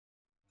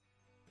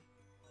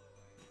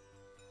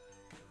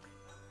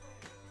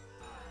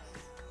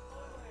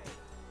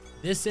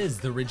This is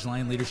the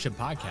Ridgeline Leadership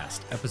Podcast,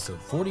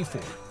 episode 44.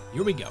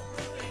 Here we go.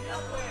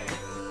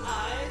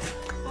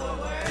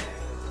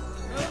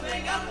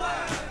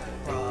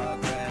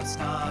 Progress,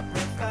 not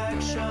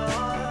perfection.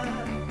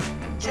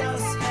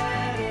 Just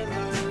head in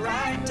the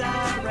right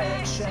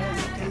direction.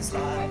 'Cause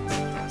life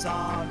moves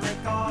on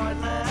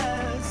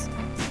regardless.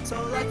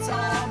 So let's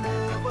all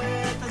move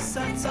with a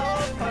sense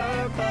of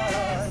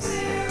purpose.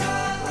 We're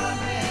all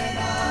coming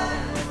out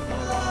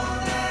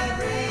along that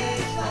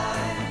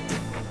ridgeline.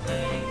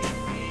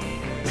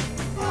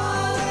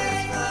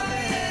 Always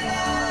coming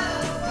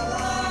out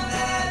along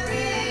that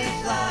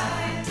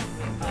ridgeline.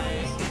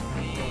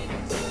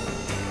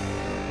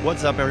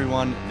 What's up,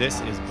 everyone?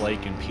 This is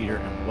Blake and Peter,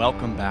 and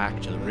welcome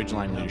back to the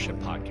Ridgeline Leadership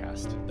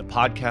Podcast, the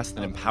podcast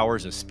that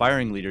empowers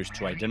aspiring leaders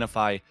to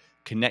identify,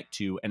 connect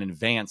to, and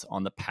advance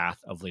on the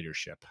path of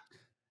leadership.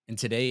 And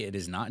today it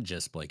is not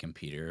just Blake and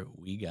Peter.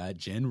 We got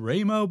Jen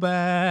Ramo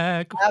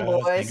back. Hi,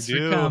 boys. Thanks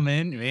for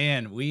coming.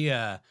 Man,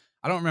 I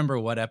don't remember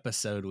what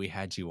episode we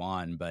had you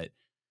on, but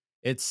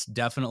it's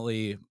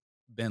definitely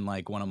been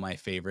like one of my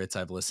favorites.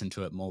 I've listened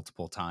to it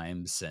multiple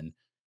times, and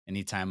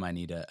anytime I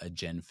need a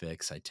Jen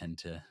fix, I tend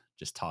to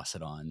just toss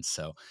it on.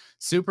 So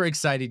super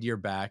excited you're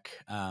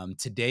back.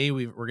 Today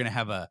we're going to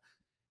have a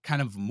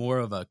kind of more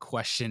of a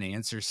question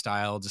answer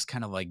style, just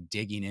kind of like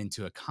digging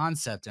into a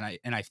concept. And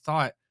I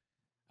thought,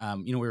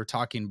 we were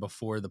talking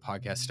before the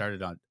podcast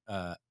started on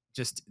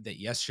just that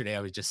yesterday.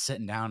 I was just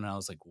sitting down and I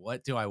was like,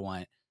 what do I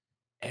want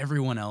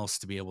everyone else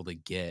to be able to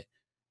get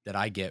that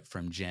I get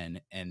from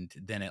Jen? And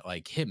then it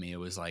like hit me. It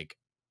was like,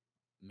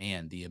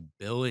 man, the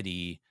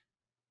ability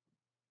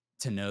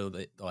to know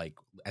that like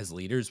as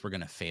leaders, we're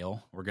going to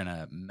fail, we're going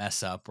to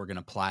mess up, we're going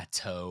to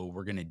plateau,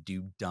 we're going to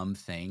do dumb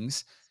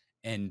things.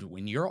 And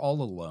when you're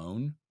all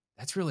alone,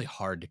 that's really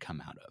hard to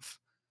come out of.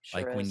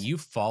 Sure Like when is. you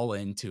fall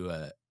into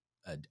a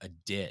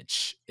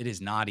ditch, it is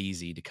not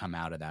easy to come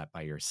out of that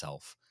by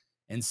yourself.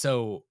 And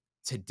so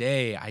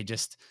today, I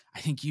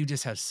think you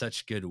just have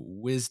such good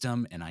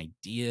wisdom and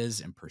ideas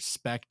and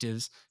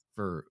perspectives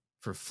for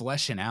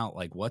fleshing out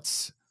like what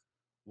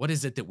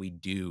is it that we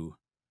do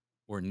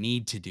or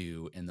need to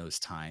do in those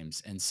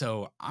times. And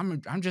so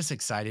I'm just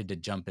excited to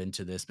jump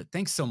into this, but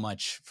thanks so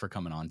much for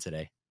coming on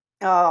today.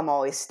 Oh, I'm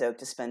always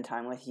stoked to spend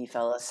time with you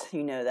fellas.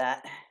 You know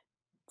that.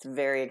 It's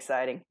very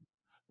exciting.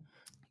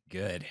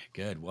 Good.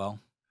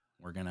 Well,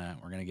 we're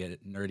gonna get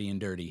it nerdy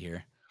and dirty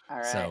here. All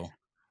right. So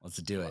let's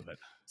do Love it. it.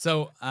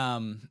 So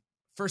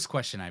first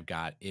question I've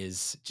got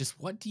is just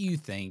what do you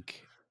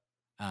think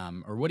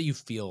or what do you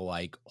feel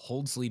like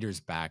holds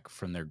leaders back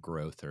from their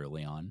growth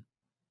early on?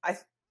 I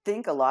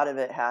think a lot of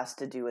it has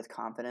to do with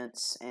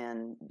confidence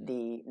and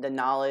the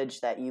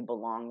knowledge that you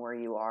belong where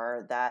you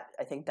are. That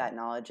I think that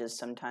knowledge is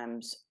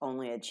sometimes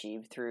only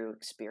achieved through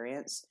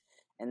experience,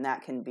 and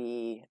that can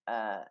be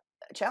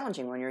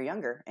challenging when you're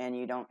younger and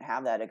you don't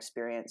have that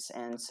experience.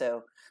 And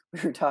so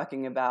we were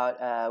talking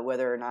about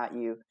whether or not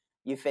you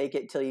fake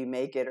it till you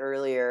make it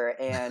earlier,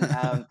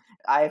 and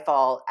I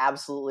fall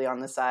absolutely on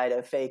the side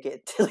of fake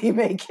it till you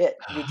make it.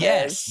 Because,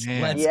 Yes,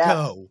 Man. let's Yep,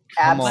 go.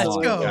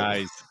 absolutely. Let's go.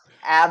 Guys.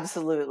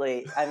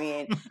 Absolutely. I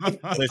mean,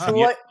 Listen,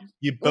 what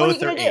you what are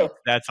both you are gonna do? eight.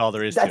 That's all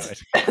there is to That's it.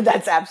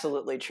 that's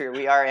absolutely true.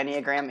 We are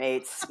Enneagram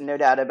 8s, no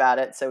doubt about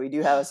it. So we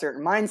do have a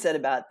certain mindset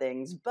about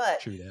things.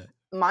 But True that.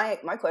 my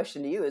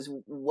question to you is,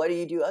 what do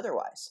you do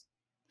otherwise?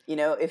 You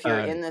know, if you're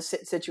in this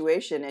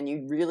situation and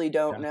you really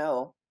don't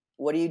know,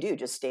 what do you do?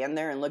 Just stand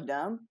there and look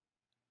dumb?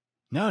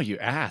 No, you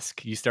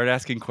ask. You start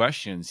asking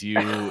questions.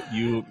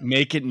 You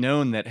make it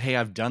known that, hey,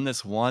 I've done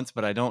this once,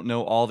 but I don't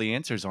know all the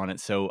answers on it.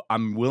 So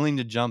I'm willing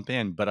to jump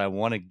in, but I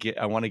want to get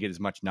as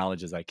much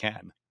knowledge as I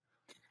can.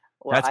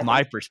 Well, That's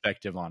my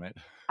perspective on it.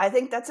 I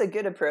think that's a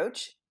good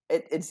approach.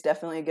 It's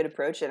definitely a good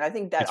approach, and I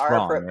think that It's our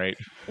wrong, approach. right?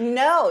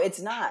 No, it's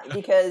not,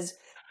 because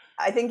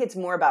I think it's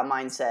more about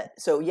mindset.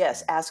 So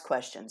yes, ask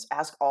questions,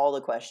 ask all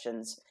the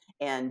questions,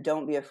 and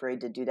don't be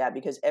afraid to do that,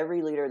 because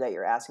every leader that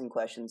you're asking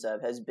questions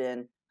of has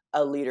been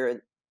a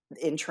leader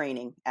in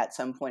training at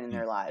some point in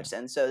their lives.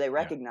 And so they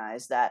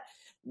recognize that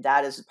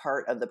that is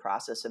part of the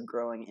process of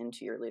growing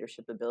into your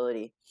leadership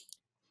ability.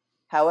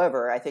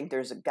 However, I think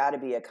there's got to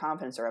be a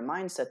confidence or a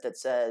mindset that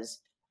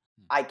says,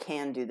 I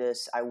can do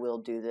this, I will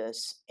do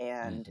this,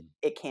 and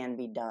it can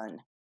be done,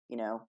 you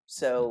know?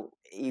 So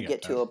you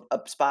get to a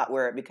spot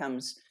where it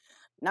becomes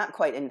not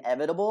quite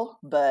inevitable,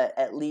 but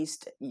at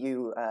least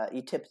you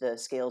tip the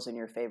scales in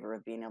your favor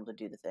of being able to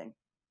do the thing.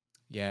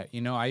 Yeah,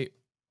 I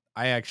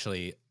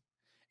actually,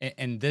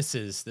 and this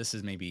is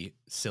maybe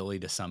silly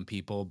to some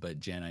people, but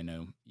Jen, I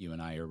know you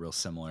and I are real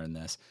similar in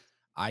this.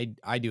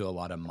 I do a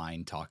lot of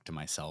mind talk to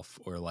myself,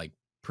 or like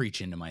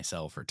preaching to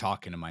myself or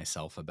talking to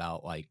myself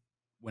about like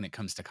when it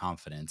comes to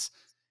confidence.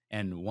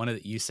 And one of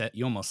the,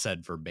 you almost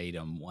said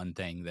verbatim one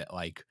thing that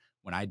like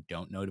when I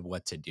don't know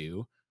what to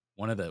do,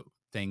 one of the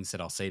things that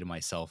I'll say to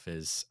myself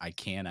is I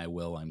can, I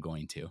will, I'm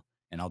going to.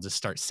 And I'll just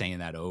start saying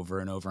that over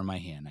and over in my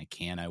hand. I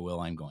can, I will,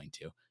 I'm going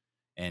to.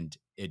 And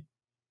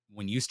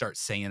when you start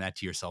saying that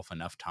to yourself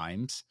enough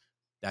times,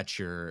 it's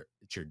your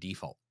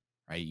default,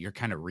 right? You're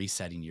kind of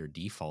resetting your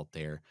default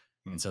there.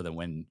 Mm. And so that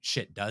when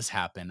shit does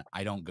happen,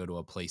 I don't go to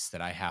a place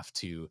that I have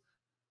to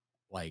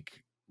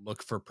like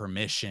look for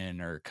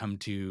permission or come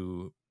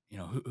to,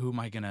 who am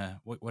I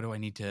gonna, what do I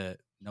need to,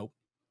 nope.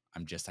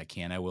 I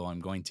can, I will,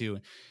 I'm going to.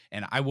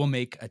 And I will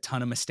make a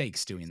ton of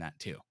mistakes doing that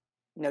too.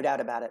 No doubt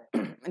about it.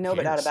 Who No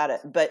doubt cares? about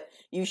it. But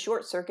you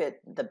short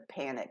circuit the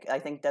panic. I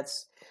think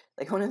that's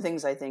like one of the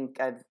things I think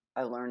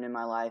I learned in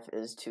my life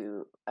is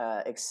to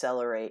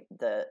accelerate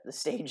the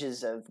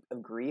stages of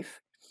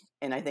grief.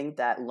 And I think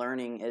that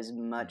learning is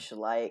Mm, much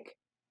like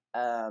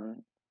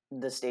um,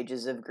 the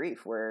stages of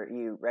grief, where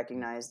you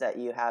mm, recognize that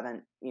you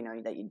haven't,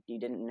 that you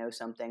didn't know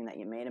something, that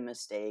you made a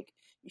mistake,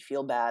 you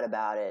feel bad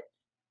about it,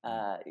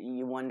 mm,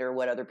 you wonder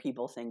what other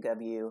people think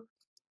of you,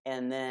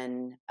 and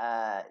then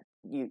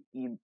you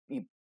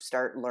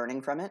start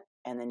learning from it,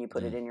 and then you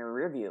put it mm, in your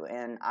rear view.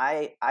 And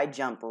I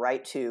jump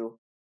right to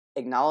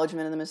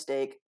acknowledgement of the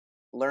mistake,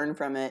 mm, learn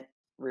from it,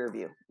 rear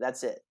view.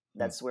 That's it.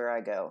 Mm. That's where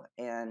I go.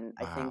 And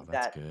I wow, think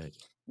that's that good.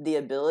 the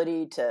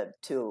ability to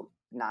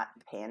not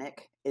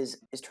panic is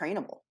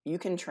trainable. You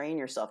can train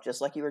yourself,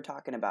 just like you were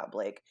talking about,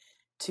 Blake,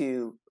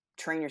 to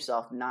train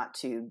yourself not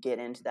to get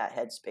into that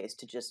headspace,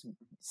 to just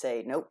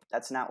say, nope,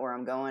 that's not where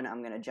I'm going.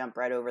 I'm going to jump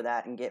right over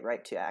that and get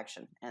right to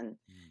action. And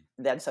Mm,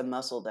 that's a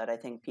muscle that I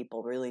think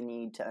people really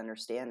need to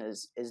understand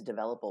is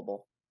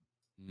developable.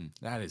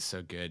 that is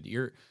so good.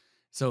 You're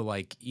so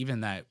like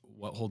even that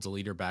what holds a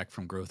leader back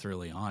from growth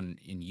early on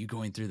in you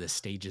going through the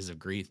stages of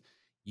grief,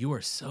 you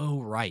are so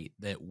right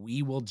that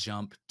we will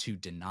jump to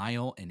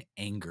denial and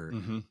anger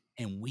Mhm.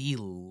 and we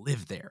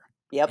live there.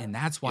 And Yep.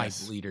 that's why Yes.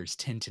 leaders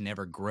tend to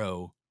never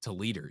grow to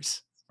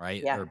leaders,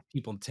 right? Yeah. Or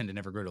people tend to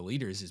never grow to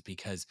leaders is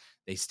because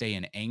they stay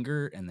in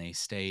anger and they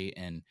stay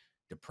in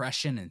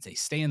depression and they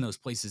stay in those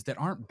places that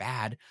aren't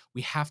bad.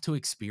 We have to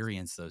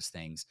experience those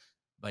things.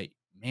 But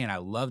man, I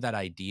love that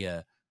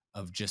idea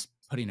of just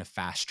putting a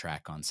fast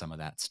track on some of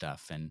that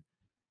stuff. And,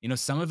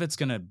 some of it's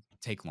going to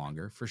take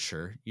longer for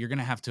sure. You're going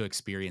to have to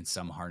experience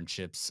some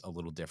hardships a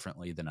little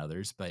differently than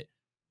others. But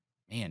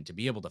man, to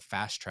be able to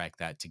fast track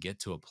that to get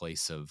to a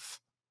place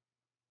of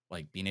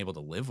like being able to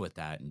live with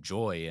that and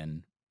joy.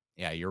 And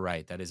yeah, you're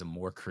right. That is a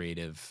more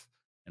creative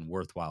and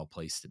worthwhile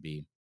place to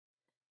be.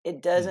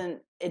 Mm,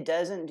 It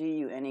doesn't do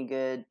you any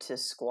good to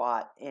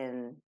squat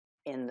in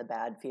the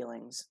bad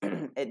feelings.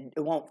 It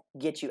won't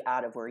get you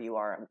out of where you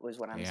are, was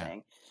what I'm yeah.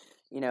 saying.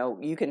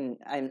 You can,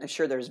 I'm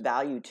sure there's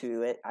value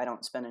to it. I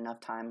don't spend enough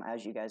time,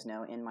 as you guys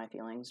know, in my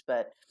feelings,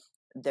 but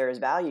there is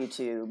value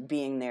to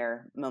being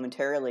there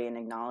momentarily and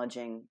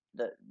acknowledging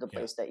the Yeah.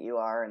 place that you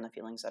are and the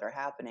feelings that are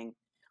happening.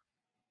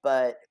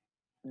 But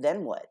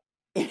then what?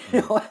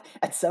 Mm.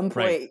 At some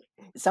Right. point,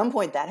 some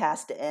point that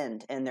has to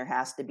end, and there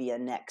has to be a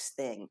next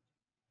thing.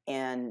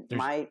 And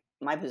There's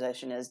my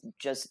position is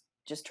just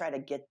try to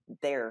get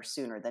there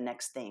sooner, the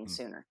next thing mm,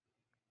 sooner.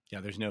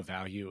 yeah, there's no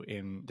value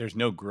in there's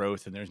no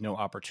growth and there's no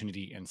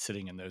opportunity in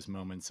sitting in those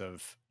moments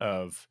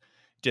of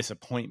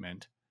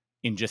disappointment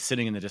in just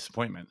sitting in the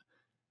disappointment.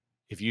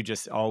 If you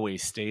just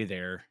always stay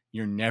there,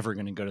 you're never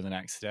going to go to the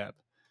next step.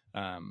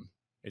 Um,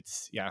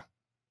 it's yeah,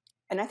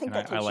 And I think and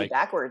that I takes you like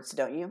backwards,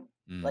 don't you?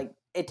 Mm. Like,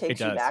 it it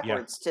takes you does. Yeah.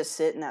 backwards to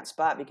sit in that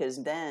spot,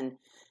 because then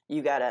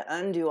you got to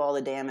undo all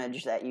the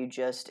damage that you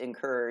just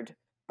incurred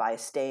by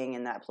staying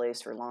in that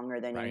place for longer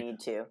than you Right. need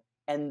to.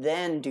 And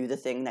then do the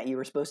thing that you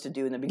were supposed to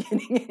do in the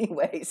beginning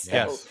anyway.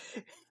 Yeah. So Yes.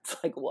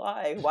 it's like,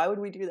 why? Why would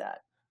we do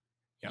that?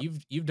 Yep.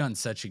 You've done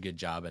such a good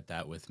job at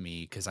that with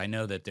me because I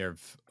know that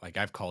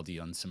I've called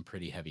you on some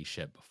pretty heavy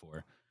shit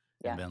before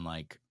and Yeah, been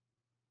like,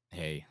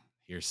 hey,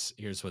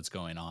 here's what's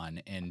going on.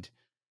 And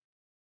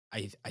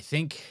I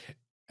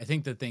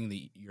think the thing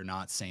that you're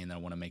not saying that I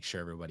want to make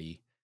sure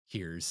everybody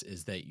hears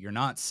is that you're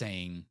not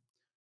saying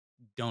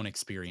don't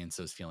experience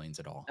those feelings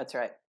at all. that's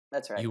right.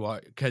 That's right. You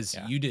are because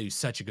Yeah. you do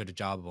such a good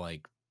job of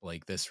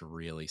like this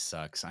really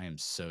sucks. I am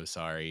so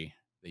sorry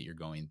that you're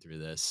going through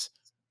this,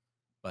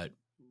 but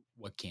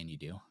what can you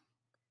do?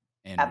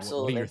 And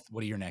Absolutely.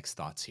 what are your next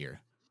thoughts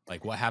here?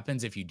 Like what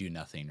happens if you do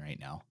nothing right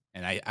now?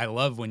 And I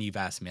love when you've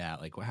asked me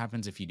that. Like what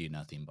happens if you do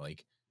nothing,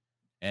 Blake?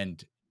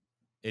 And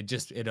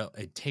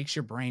it takes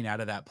your brain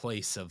out of that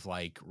place of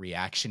like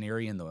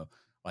reactionary and the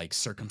like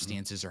Hmm.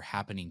 circumstances are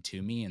happening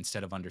to me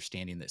instead of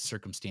understanding that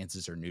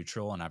circumstances are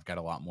neutral and I've got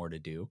a lot more to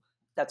do.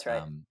 That's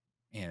right. Um,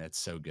 and it's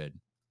so good.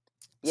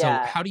 So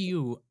Yeah, how do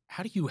you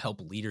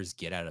help leaders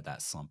get out of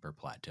that slump or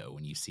plateau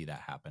when you see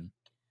that happen?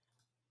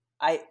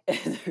 I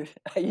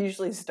I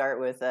usually start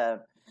with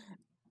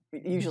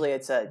usually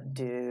it's a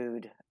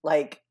dude,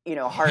 like,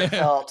 Yeah.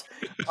 heartfelt.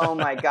 Oh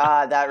my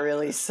God, that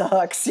really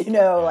sucks.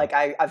 Yeah. Like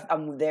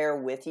I'm there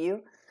with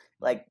you.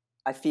 Mm, Like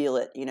I feel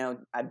it.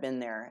 I've been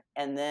there.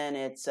 And then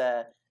it's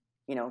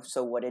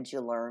so what did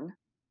you learn?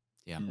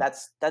 yeah. Mm.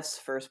 That's the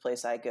first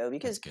place I go, That's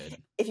because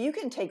good. if you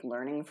can take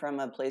learning from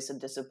a place of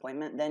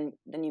disappointment,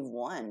 then you've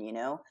won.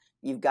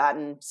 You've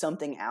gotten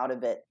something out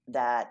of it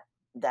that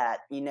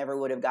you never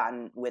would have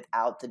gotten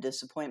without the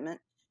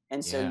disappointment.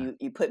 And so Yeah.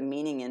 you put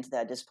meaning into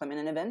that disappointment,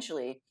 and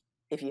eventually,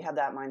 if you have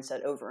that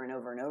mindset over and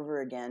over and over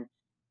again,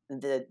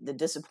 the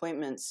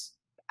disappointments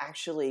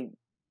actually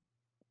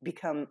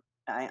become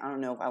I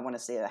don't know if I want to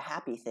say a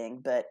happy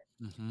thing, but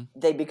Hmm.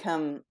 they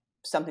become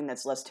something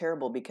that's less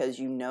terrible because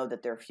you know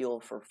that they're fuel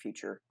for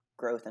future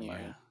growth and Yeah.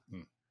 learning.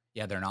 Mm,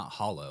 Yeah, they're not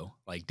hollow.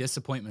 Like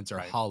disappointments are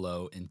right.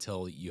 hollow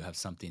until you have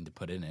something to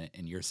put in it.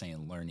 And you're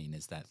saying learning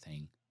is that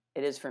thing.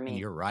 It is for And me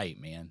you're right,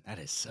 man. That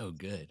is so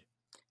good.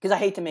 because I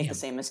hate to make the Damn.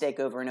 same mistake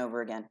over and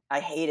over again. I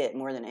hate it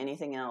more than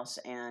anything else,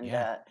 and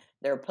Yeah.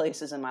 there are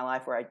places in my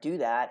life where I do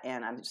that,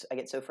 and I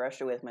get so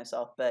frustrated with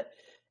myself. But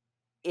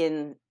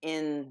in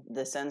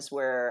the sense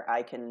where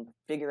I can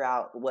figure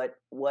out what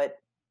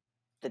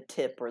the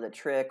tip or the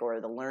trick or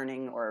the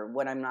learning or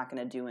what I'm not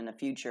going to do in the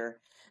future,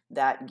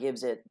 that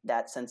gives it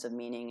that sense of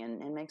meaning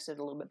and makes it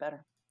a little bit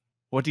better.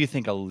 What do you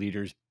think a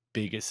leader's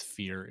biggest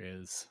fear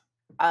is?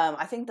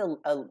 I think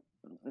the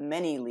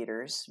many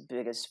leaders'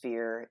 biggest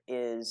fear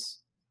is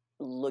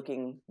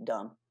looking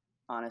dumb.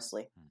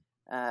 Honestly,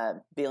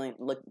 Mm,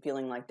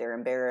 feeling like they're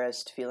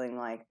embarrassed, feeling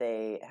like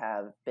they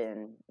have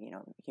been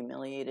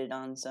humiliated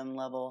on some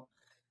level,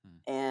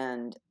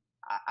 and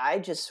I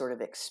just sort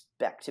of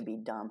expect to be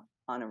dumb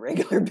on a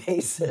regular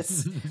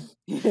basis,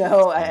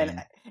 mm.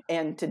 and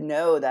Same. to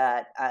know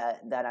that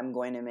I'm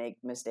going to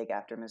make mistake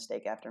after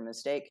mistake after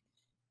mistake,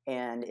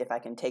 and if I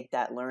can take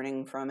that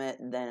learning from it,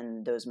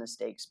 then those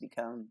mistakes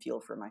become fuel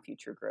for my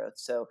future growth.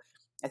 So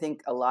I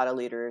think a lot of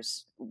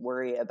leaders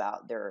worry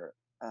about their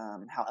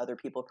how other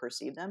people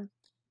perceive them,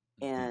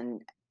 Hmm.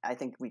 and I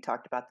think we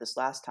talked about this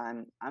last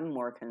time. I'm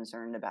more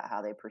concerned about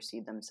how they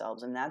perceive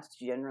themselves, and that's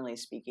generally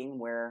speaking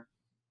where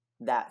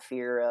that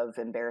fear of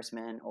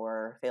embarrassment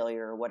or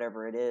failure or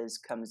whatever it is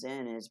comes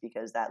in, is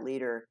because that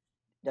leader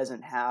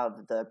doesn't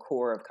have the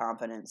core of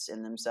confidence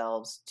in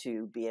themselves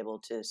to be able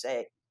to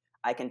say,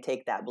 I can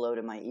take that blow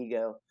to my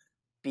ego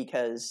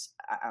because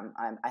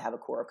I have a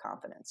core of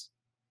confidence.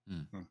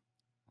 Mm, Mm.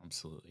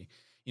 absolutely.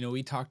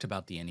 We talked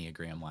about the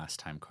Enneagram last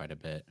time quite a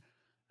bit.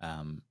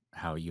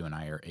 How you and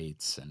I are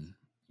eights, and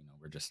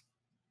we're just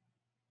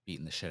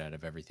beating the shit out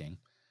of everything.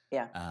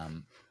 Yeah.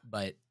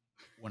 But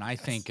when I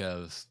Yes. think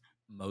of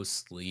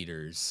most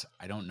leaders,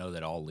 I don't know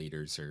that all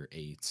leaders are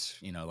eights,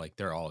 like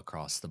they're all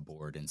across the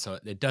board. And so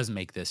it does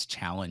make this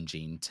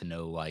challenging to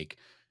know like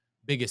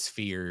biggest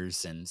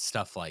fears and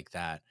stuff like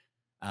that.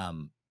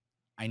 Um,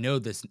 I know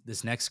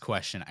this next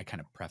question, I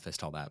kind of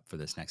prefaced all that for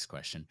this next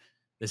question.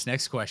 This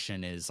next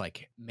question is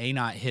like may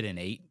not hit an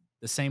 8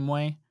 the same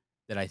way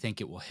that I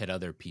think it will hit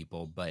other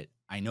people, but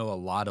I know a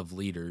lot of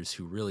leaders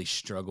who really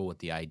struggle with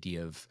the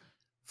idea of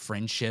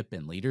friendship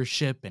and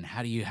leadership, and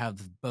how do you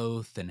have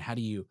both, and how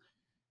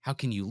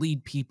can you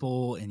lead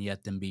people and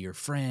yet them be your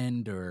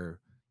friend, or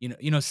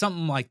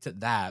something like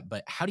that,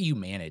 but how do you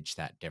manage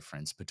that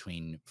difference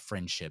between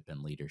friendship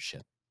and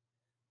leadership?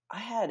 I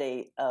had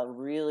a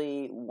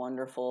really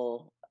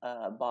wonderful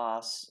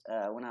boss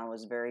when I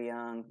was very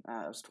young.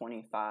 I was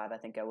 25, I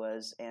think I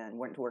was, and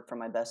went to work for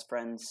my best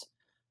friend's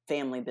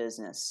family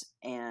business.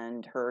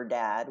 And her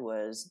dad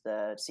was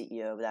the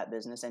CEO of that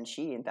business, and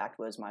she, in fact,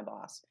 was my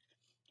boss.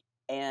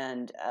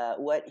 And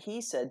what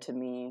he said to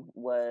me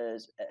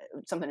was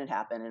something had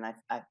happened, and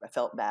I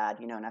felt bad,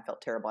 and I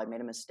felt terrible. I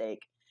made a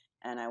mistake.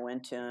 And I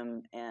went to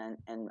him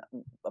and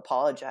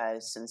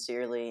apologized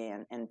sincerely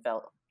and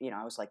felt,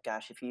 I was like,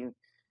 gosh, if you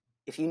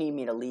need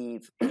me to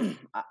leave,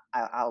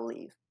 I'll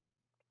leave.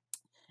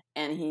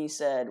 And he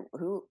said,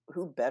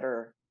 who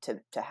better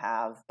to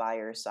have by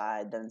your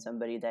side than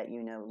somebody that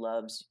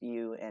loves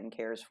you and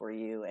cares for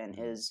you and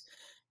Mhm.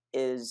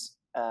 is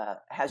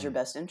has your Mm.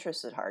 best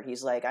interests at heart.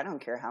 He's like, I don't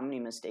care how many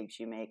mistakes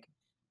you make.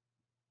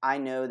 I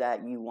know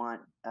that you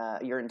want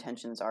your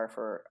intentions are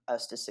for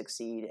us to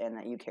succeed, and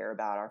that you care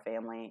about our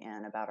family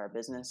and about our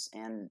business,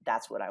 and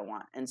that's what I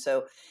want. And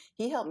so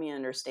he helped me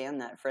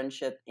understand that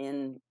friendship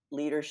in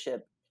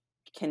leadership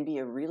can be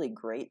a really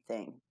great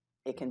thing.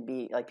 It Mm. can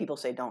be like people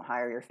say, don't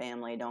hire your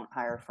family, don't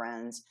hire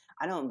friends.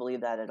 I don't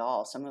believe that at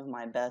all. Some of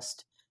my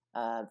best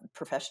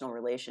professional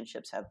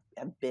relationships have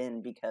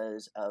been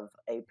because of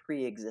a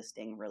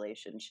pre-existing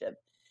relationship.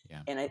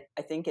 Yeah. And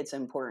I think it's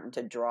important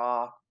to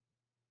draw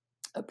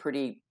a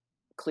pretty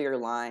clear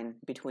line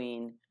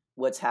between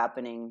what's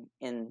happening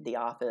in the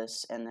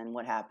office and then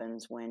what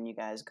happens when you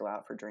guys go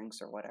out for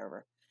drinks or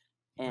whatever.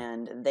 Yeah.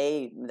 And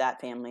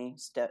that family,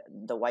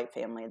 the White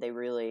family, they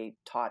really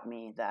taught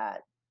me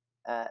that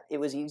it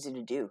was easy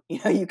to do.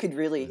 You could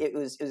really, Mm. it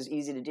was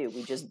easy to do.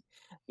 We just,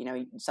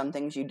 some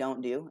things you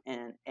don't do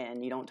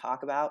and you don't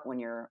talk about when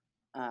you're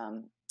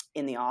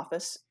in the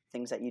office,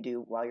 things that you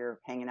do while you're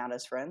hanging out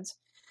as friends.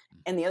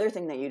 And Mhm. the other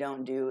thing that you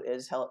don't do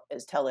is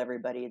tell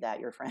everybody that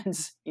you're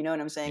friends. You know what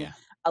I'm saying? Yeah.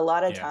 A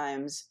lot of Yeah.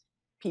 times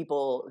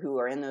people who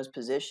are in those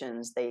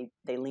positions, they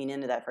lean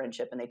into that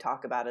friendship and they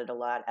talk about it a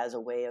lot as a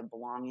way of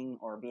belonging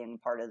or being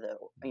part of the,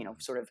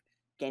 Mm. sort of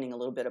gaining a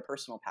little bit of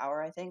personal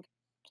power, I think.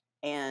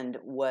 And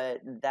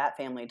what that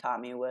family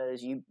taught me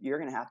was you're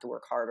going to have to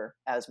work harder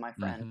as my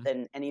friend Mhm.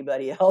 than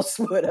anybody else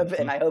would have,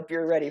 and Mhm. I hope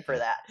you're ready for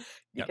that,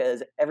 Yep.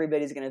 because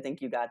everybody's going to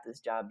think you got this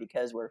job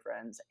because we're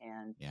friends,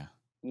 and Yeah.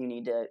 you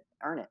need to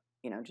earn it,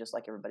 just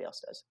like everybody else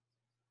does.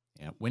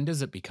 Yeah. When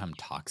does it become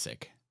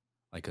toxic?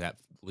 like that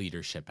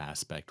leadership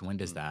aspect? When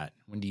does that,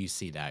 when do you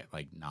see that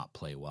like not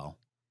play well?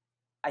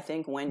 I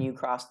think when you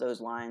cross those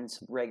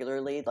lines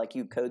regularly, like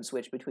you code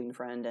switch between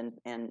friend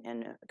and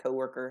a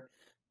coworker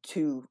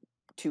too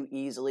too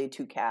easily,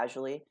 too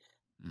casually,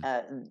 Mm,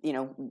 uh, you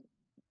know,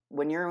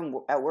 when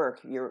you're at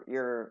work,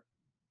 your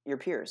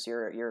peers,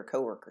 your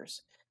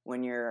coworkers.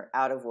 When you're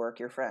out of work,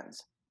 your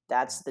friends. mm,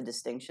 That's the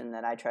distinction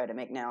that I try to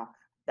make. Now,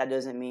 that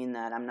doesn't mean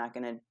that I'm not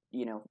going to,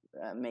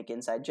 make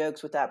inside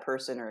jokes with that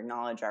person or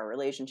acknowledge our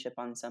relationship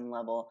on some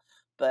level.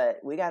 But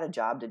we got a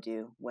job to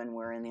do when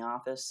we're in the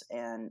office,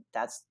 and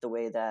that's the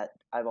way that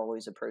I've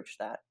always approached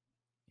that.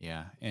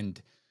 yeah.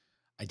 And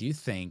I do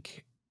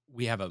think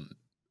we have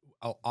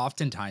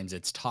oftentimes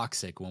it's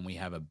toxic when we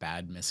have a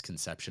bad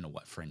misconception of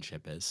what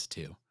friendship is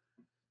too.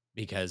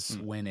 Because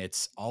Mm. when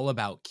it's all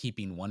about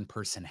keeping one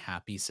person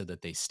happy so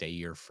that they stay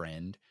your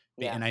friend,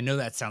 Yeah. and I know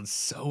that sounds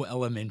so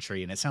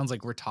elementary and it sounds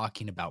like we're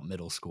talking about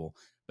middle school,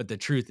 but the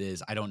truth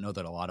is, I don't know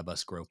that a lot of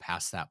us grow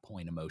past that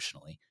point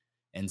emotionally.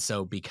 And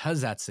so, because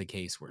that's the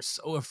case, we're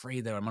so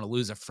afraid that I'm going to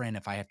lose a friend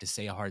if I have to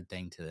say a hard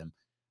thing to them.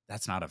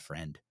 That's not a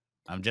friend.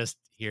 I'm just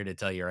here to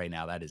tell you right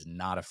now that is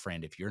not a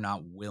friend. If you're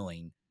not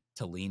willing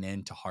to lean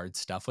into hard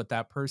stuff with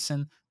that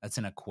person, that's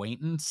an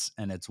acquaintance.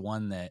 And it's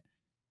one that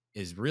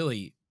is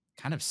really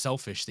kind of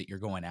selfish that you're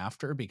going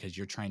after because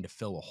you're trying to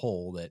fill a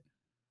hole that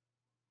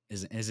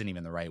isn't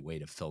even the right way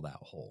to fill that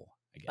hole,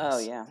 I Oh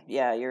guess. yeah,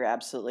 yeah. You're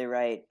absolutely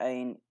right. I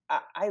mean,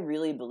 I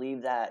really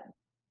believe that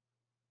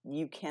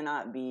you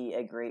cannot be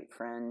a great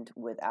friend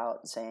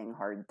without saying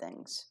hard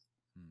things.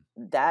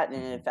 Mm, That,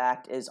 in Mhm.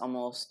 fact, is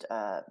almost,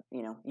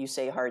 you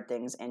say hard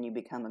things and you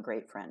become a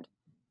great friend.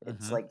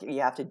 It's mhm. like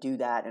you have to do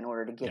that in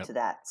order to get Yep. to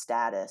that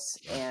status.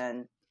 Yeah.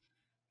 And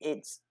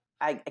it's,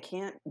 I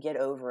can't get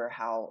over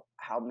how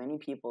many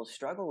people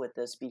struggle with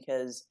this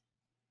because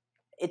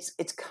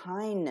it's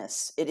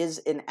kindness. It is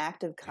an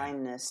act of Yeah.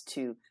 kindness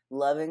to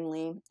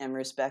lovingly and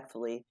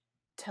respectfully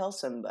tell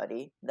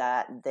somebody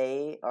that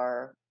they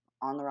are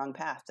on the wrong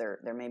path. They're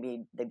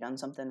maybe they've done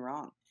something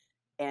wrong.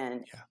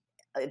 And Yeah.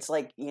 it's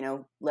like,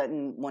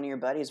 letting one of your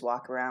buddies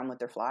walk around with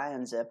their fly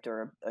unzipped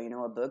or, a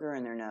booger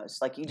in their nose.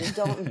 Like, you just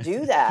don't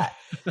do that.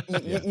 You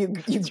you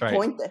Yeah. you That's right.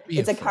 point the Be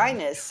a it's a friend.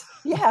 kindness.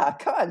 Yeah,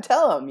 come on,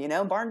 tell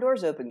them. Barn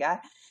doors open, guy.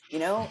 You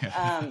know,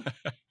 Yeah.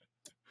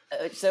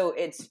 so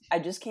I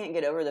just can't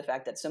get over the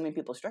fact that so many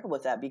people struggle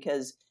with that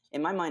because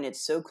in my mind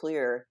it's so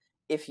clear.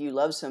 If you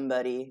love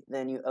somebody,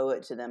 then you owe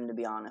it to them to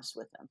be honest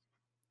with them.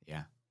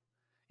 Yeah.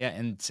 Yeah.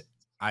 And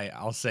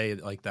I'll say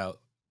like the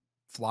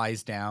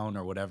flies down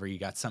or whatever, you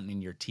got something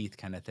in your teeth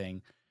kind of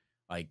thing.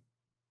 Like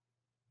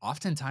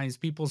oftentimes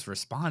people's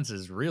response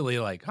is really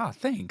like, "Oh,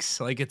 thanks."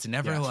 Like it's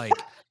never Yeah. like,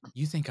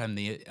 "You think I'm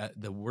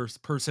the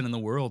worst person in the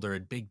world or a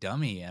big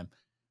dummy." I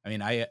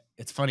mean,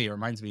 it's funny. It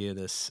reminds me of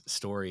this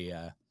story.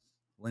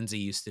 Lindsay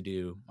used to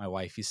do. My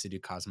wife used to do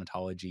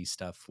cosmetology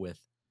stuff with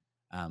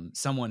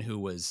someone who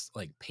was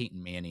like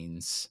Peyton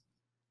Manning's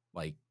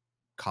like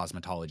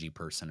cosmetology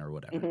person or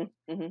whatever.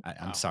 Hmm. Hmm.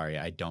 I'm Wow. sorry,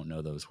 I don't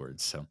know those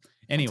words. So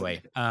That's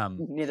anyway, okay.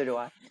 Neither do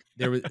I.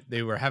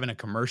 they were having a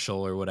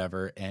commercial or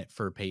whatever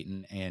for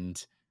Peyton,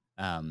 and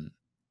um,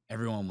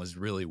 everyone was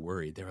really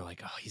worried. They were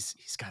like, "Oh, he's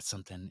got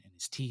something in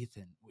his teeth,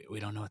 and we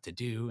don't know what to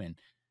do."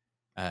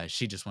 And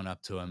she just went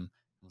up to him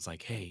and was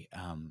like, "Hey,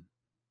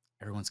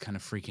 everyone's kind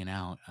of freaking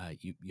out.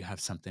 You have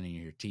something in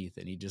your teeth."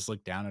 And he just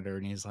looked down at her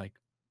and he's like,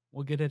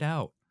 "We'll get it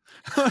out."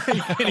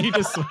 And he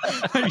just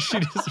like she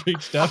just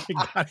reached up and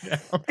got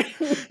it out.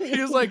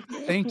 He was like,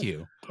 "Thank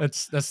you.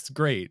 That's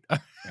great."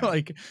 Yeah.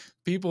 Like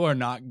people are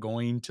not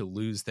going to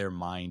lose their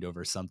mind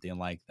over something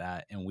like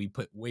that, and we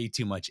put way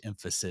too much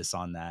emphasis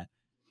on that.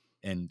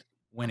 And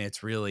when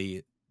it's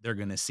really they're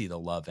going to see the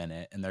love in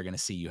it, and they're going to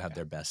see you have Yeah.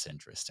 their best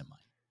interest in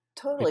mind.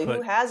 We Totally. Who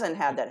put hasn't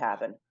had that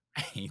happen?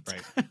 Right?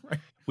 right. Right.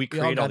 We We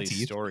all create all got these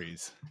teeth.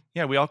 stories.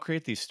 Yeah, we all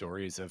create these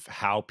stories of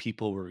how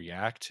people will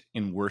react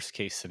in worst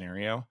case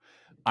scenario.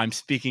 I'm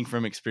speaking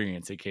from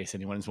experience in case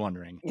anyone's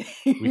wondering.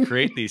 We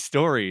create these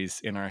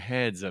stories in our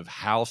heads of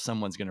how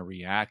someone's going to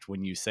react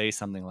when you say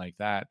something like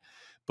that.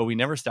 But we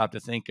never stop to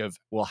think of,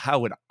 well, how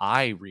would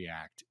I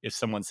react if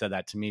someone said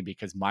that to me?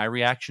 Because my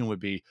reaction would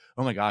be,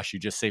 oh my gosh, you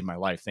just saved my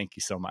life. Thank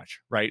you so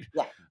much. Right.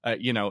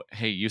 Yeah,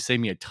 Hey, you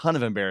saved me a ton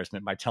of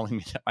embarrassment by telling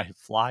me that my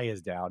fly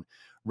is down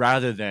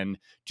rather than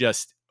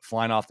just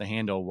flying off the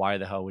handle. Why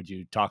the hell would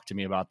you talk to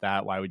me about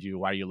that? Why are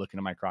you looking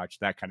at my crotch?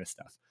 That kind of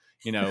stuff.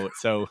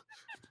 So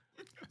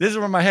this is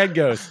where my head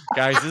goes,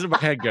 guys. This is where my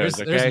head goes.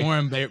 There's Okay. more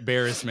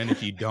embarrassment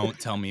if you don't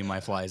tell me my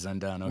fly's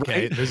undone.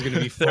 Okay, Right. there's going to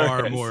be There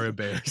far is more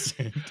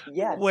embarrassment.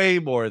 yeah. way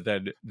more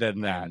than I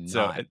that. am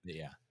So not.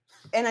 Yeah.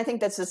 And I think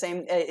that's the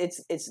same.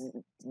 It's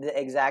the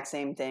exact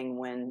same thing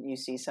when you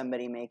see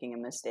somebody making a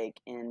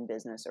mistake in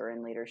business or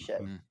in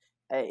leadership. Mm,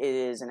 It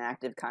is an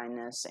act of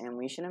kindness, and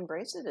we should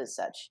embrace it as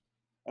such.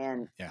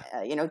 And yeah.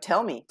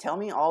 tell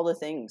me all the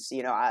things.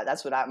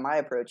 That's what my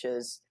approach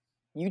is.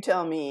 You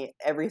tell me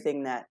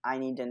everything that I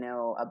need to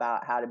know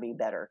about how to be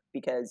better,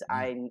 because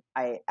Mm,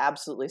 I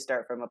absolutely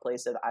start from a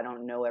place of I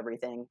don't know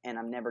everything, and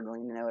I'm never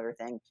going to know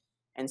everything.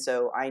 And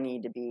so I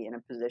need to be in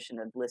a position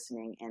of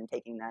listening and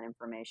taking that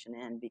information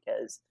in,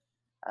 because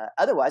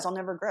otherwise I'll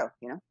never grow,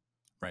 you know?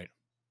 Right.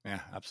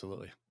 Yeah,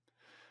 absolutely.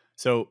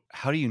 So,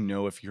 how do you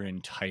know if you're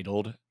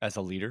entitled as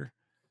a leader,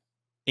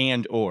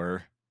 and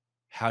or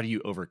how do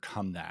you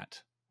overcome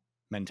that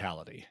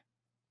mentality?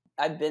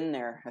 I've been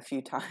there a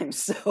few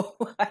times, so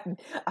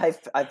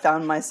I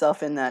found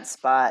myself in that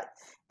spot,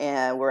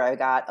 and where I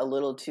got a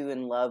little too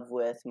in love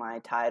with my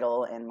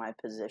title and my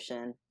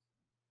position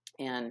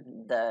and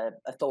the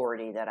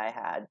authority that I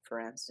had, for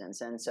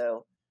instance. And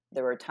so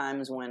there were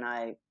times when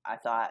I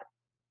thought,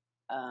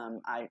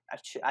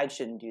 I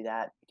shouldn't do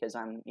that because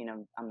I'm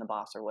the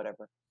boss or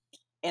whatever.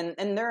 And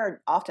there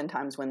are often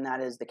times when that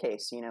is the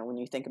case. You know, when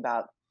you think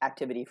about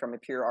activity from a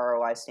pure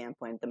ROI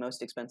standpoint, the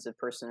most expensive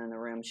person in the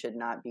room should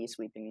not be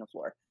sweeping the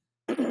floor.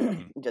 It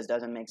Mhm. just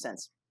doesn't make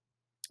sense.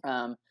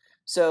 Um,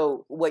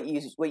 so what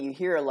you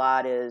hear a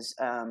lot is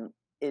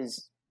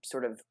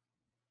sort of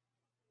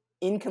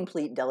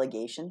incomplete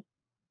delegation.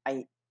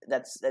 I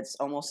that's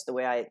almost the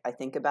way I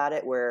think about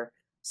it, where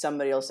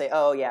somebody will say,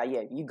 "Oh yeah,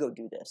 you go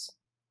do this."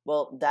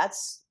 Well,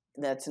 that's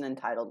an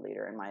entitled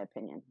leader, in my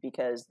opinion,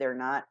 because they're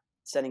not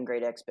setting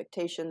great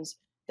expectations.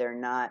 They're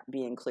not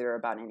being clear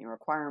about any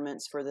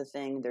requirements for the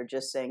thing. They're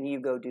just saying, "You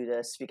go do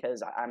this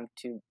because I'm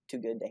too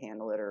good to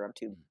handle it, or I'm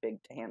too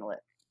big to handle it."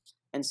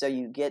 And so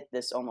you get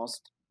this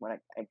almost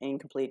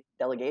incomplete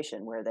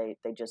delegation, where they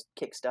just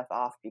kick stuff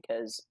off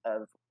because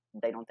of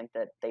they don't think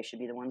that they should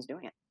be the ones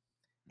doing it.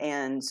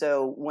 And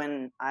so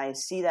when I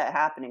see that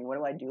happening, what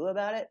do I do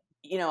about it?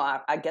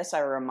 I guess I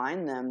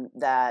remind them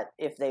that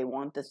if they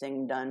want the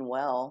thing done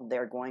well,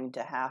 they're going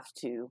to have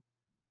to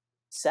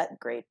set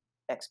great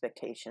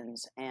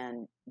expectations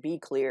and be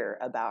clear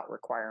about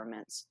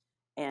requirements.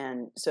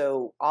 And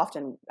so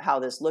often how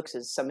this looks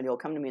is somebody will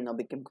come to me and they'll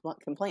be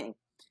complaining.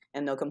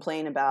 And they'll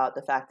complain about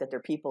the fact that their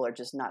people are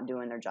just not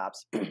doing their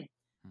jobs.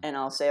 And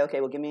I'll say,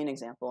 okay, well, give me an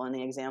example. And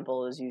the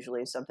example is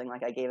usually something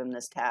like, I gave them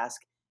this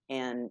task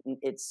and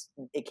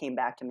it came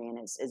back to me and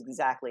it's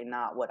exactly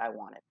not what I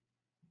wanted.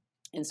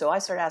 And so I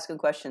started asking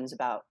questions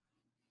about,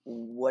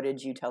 what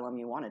did you tell them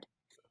you wanted?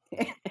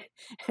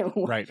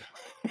 Right.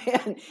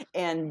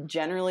 and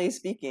generally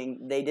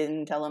speaking, they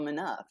didn't tell them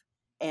enough.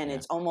 And Yeah.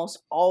 it's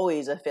almost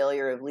always a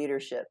failure of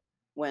leadership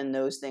when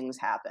those things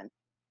happen.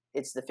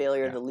 It's the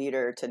failure of Yeah. the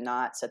leader to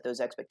not set those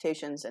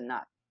expectations and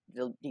not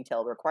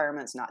detailed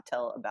requirements, not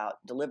tell about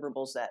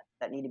deliverables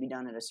that need to be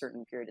done at a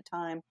certain period of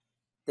time.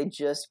 They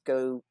just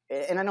go,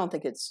 and I don't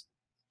think it's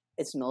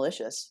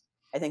malicious.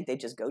 I think they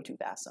just go too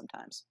fast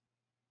sometimes.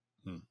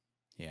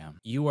 Yeah.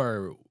 You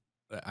are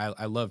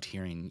I loved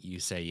hearing you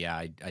say, yeah,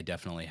 I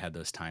definitely had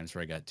those times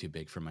where I got too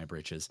big for my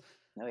britches.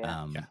 Oh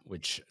yeah. Yeah.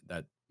 Which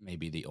that may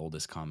be the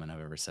oldest comment I've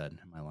ever said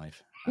in my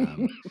life.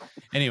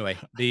 Anyway,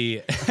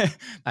 the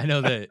I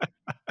know that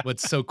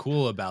what's so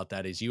cool about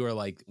that is you are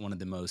like one of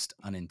the most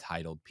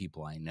unentitled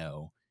people I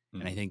know.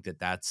 And I Mhm. think that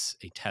that's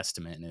a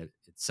testament in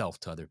itself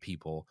to other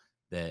people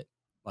that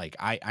like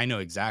I know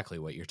exactly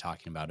what you're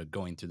talking about of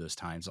going through those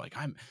times. Like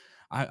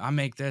I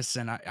make this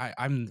and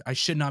I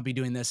should not be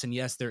doing this. And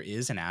yes, there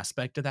is an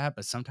aspect to that,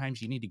 but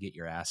sometimes you need to get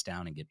your ass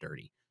down and get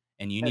dirty.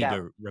 And you No need doubt.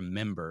 to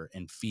remember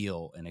and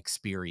feel and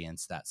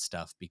experience that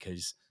stuff,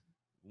 because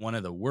one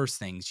of the worst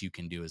things you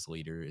can do as a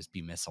leader is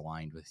be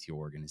misaligned with your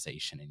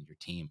organization and your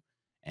team.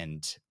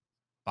 And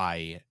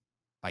by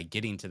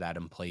getting to that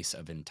in place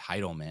of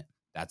entitlement,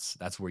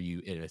 that's where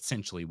it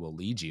essentially will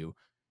lead you.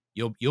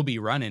 You'll be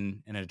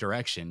running in a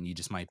direction, you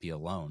just might be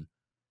alone.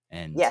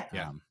 And Yeah.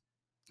 Yeah.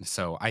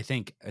 so I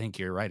think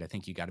you're right. I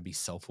think you got to be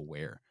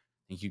self-aware.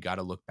 I think you got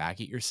to look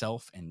back at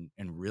yourself and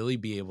really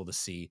be able to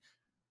see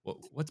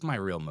what's my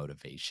real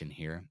motivation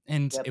here.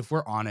 And Yep. if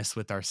we're honest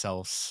with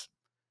ourselves,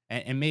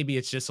 and maybe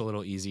it's just a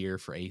little easier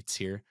for eights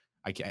here.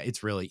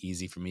 It's really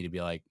easy for me to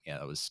be like, yeah,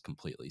 that was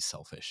completely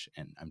selfish,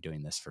 and I'm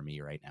doing this for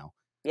me right now.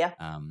 Yeah.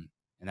 And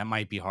that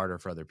might be harder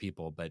for other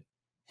people, but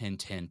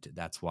hint, hint,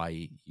 that's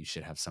why you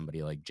should have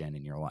somebody like Jen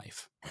in your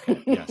life.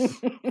 Okay, Yes.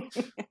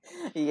 because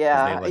they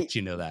Yeah. let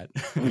you know that.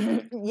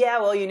 Yeah,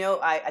 well,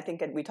 I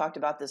think we talked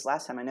about this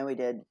last time. I know we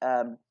did.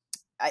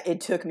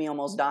 It took me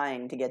almost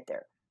dying to get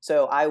there.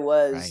 So I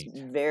was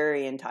Right.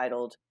 very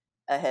entitled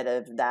ahead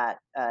of that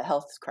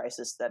health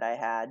crisis that I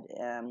had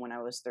when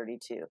I was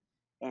 32.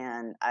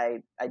 And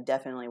I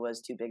definitely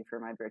was too big for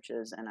my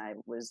britches. And I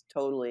was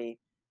totally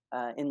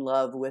in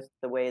love with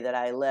the way that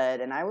I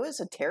led. And I was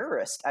a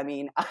terrorist. I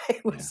mean,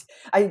 Yeah.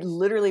 I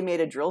literally made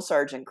a drill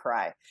sergeant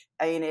cry.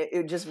 I mean,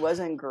 it just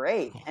wasn't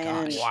great. Oh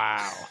And gosh.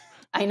 Wow.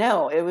 I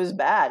know, it was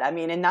bad. I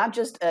mean, and not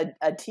just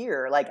a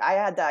tear. Like, I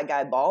had that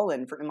guy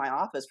bawling in my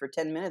office for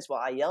 10 minutes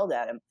while I yelled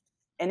at him.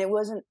 And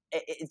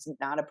it's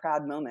not a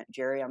proud moment.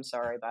 Jerry, I'm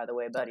sorry, by the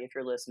way, buddy, if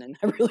you're listening.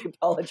 I really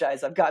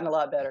apologize. I've gotten a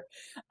lot better.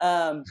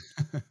 Um,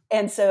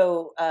 and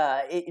so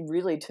it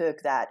really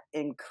took that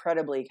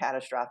incredibly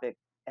catastrophic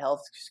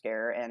health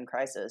scare and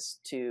crisis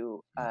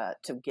to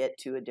get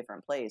to a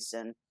different place.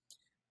 And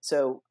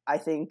so I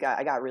think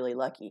I got really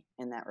lucky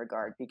in that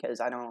regard,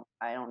 because I don't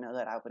know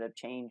that I would have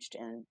changed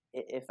and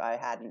if I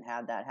hadn't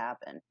had that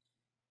happen.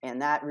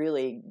 And that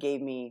really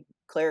gave me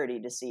clarity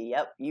to see,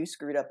 yep, you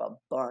screwed up a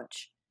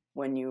bunch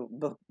when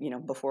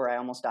before I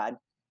almost died.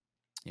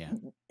 Yeah.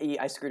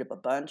 I screwed up a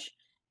bunch,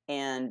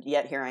 and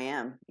yet here I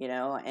am,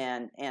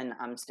 and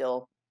I'm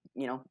still,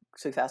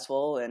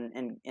 successful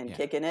and Yeah.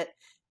 kicking it.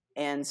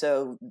 And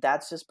so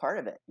that's just part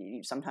of it.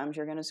 Sometimes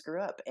you're going to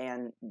screw up,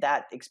 and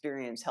that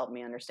experience helped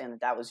me understand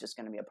that that was just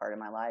going to be a part of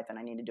my life, and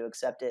I needed to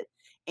accept it,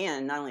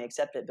 and not only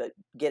accept it, but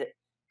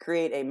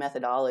create a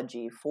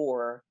methodology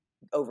for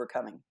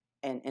overcoming,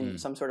 and Mm,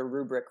 some sort of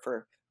rubric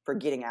for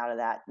getting out of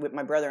that. With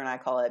my brother and I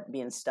call it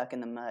being stuck in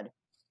the mud.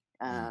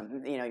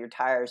 mm, Your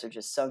tires are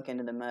just sunk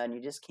into the mud, and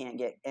you just can't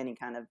get any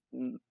kind of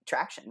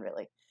traction,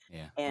 really.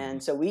 yeah.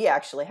 And so we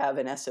actually have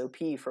an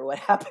SOP for what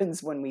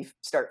happens when we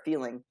start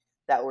feeling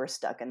that we're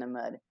stuck in the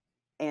mud.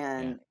 Yeah.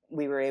 And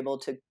we were able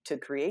to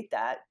create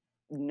that,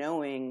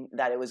 knowing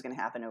that it was going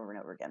to happen over and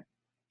over again.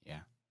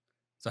 Yeah.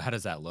 So how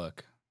does that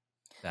look?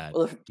 That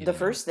Well, the getting out.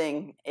 first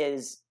thing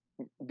is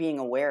being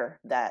aware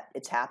that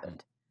it's Mm,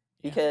 happened,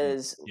 yeah.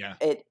 because Yeah.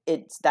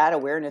 it's that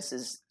awareness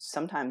is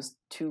sometimes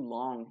too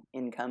long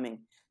in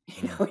coming.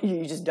 Mm,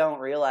 You just don't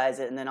realize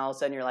it, and then all of a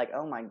sudden you're like,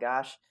 oh my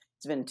gosh,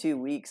 it's been 2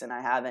 weeks and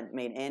I haven't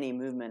made any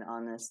movement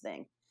on this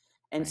thing.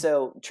 And right.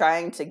 so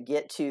trying to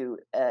get to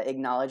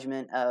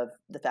acknowledgement of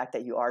the fact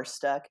that you are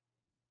stuck,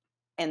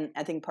 and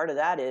I think part of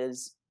that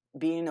is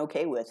being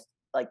okay with,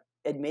 like,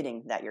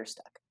 admitting that you're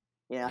stuck.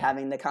 Yeah.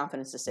 Having the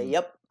confidence to say, Mm.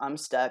 "Yep, I'm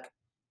stuck,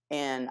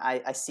 and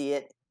I see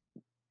it,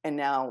 and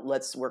now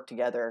let's work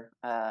together."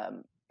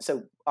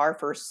 So our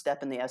first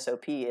step in the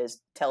SOP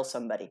is tell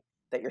somebody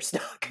that you're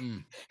stuck.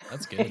 Mm,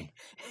 that's good.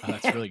 Oh,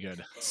 that's really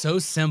good. So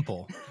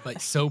simple,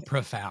 but so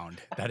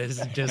profound. That is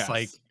just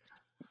Yes.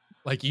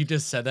 like you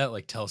just said that,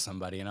 like, tell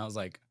somebody, and I was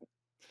like,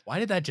 why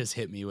did that just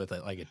hit me with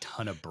like a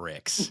ton of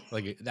bricks?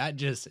 Like that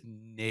just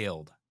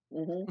nailed.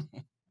 Hmm.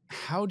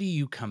 How do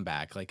you come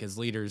back? Like as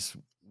leaders,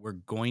 we're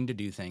going to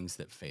do things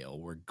that fail.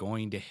 We're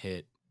going to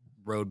hit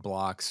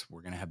roadblocks.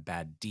 We're going to have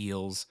bad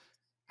deals.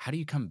 How do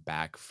you come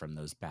back from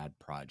those bad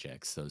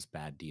projects, those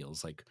bad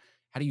deals? Like,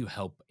 how do you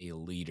help a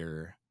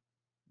leader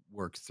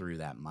work through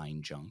that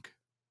mind junk?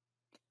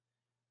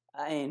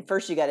 I mean,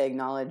 first you got to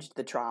acknowledge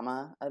the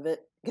trauma of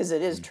it, because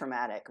it is Mhm.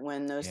 traumatic.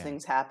 When those Yeah.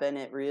 things happen,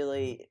 it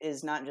really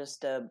is not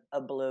just a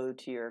blow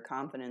to your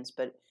confidence,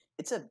 but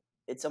it's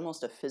it's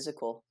almost a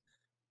physical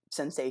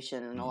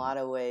sensation in a Mhm. lot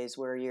of ways,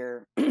 where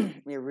you're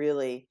you're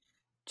really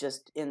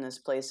just in this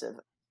place of,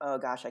 oh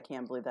gosh, I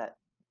can't believe that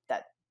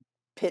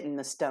pit in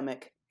the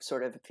stomach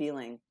sort of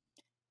feeling.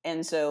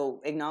 And so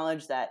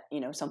acknowledge that,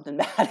 something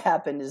bad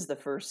happened is the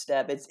first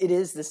step. It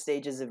is the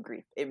stages of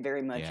grief. It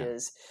very much Yeah.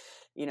 is,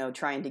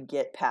 trying to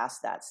get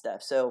past that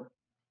stuff. So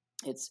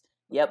it's,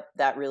 yep,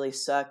 that really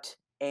sucked,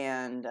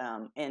 and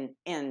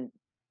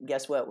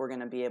guess what, we're going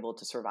to be able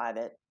to survive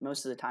it.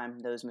 Most of the time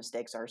those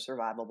mistakes are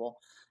survivable,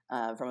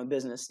 from a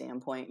business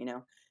standpoint.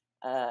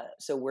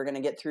 So we're going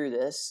to get through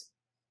this.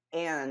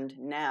 And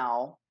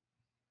now,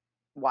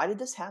 why did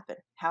this happen?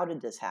 How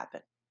did this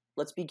happen?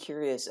 Let's be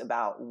curious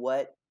about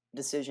what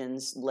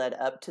decisions led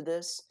up to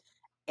this,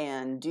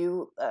 and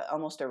do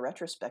almost a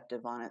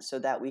retrospective on it, so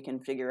that we can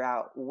figure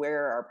out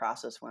where our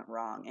process went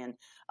wrong. And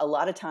a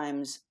lot of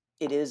times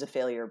it is a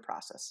failure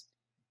process,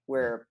 Mm.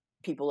 where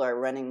people are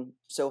running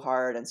so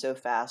hard and so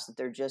fast that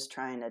they're just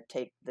trying to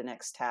take the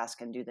next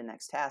task and do the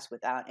next task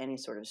without any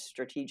sort of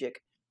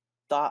strategic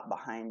thought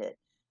behind it.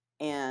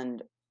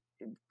 And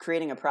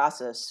creating a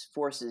process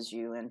forces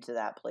you into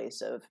that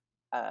place of,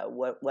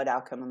 what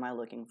outcome am I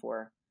looking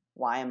for?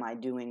 Why am I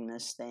doing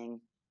this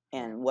thing?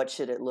 Yeah. And what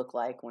should it look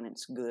like when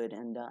it's good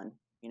and done?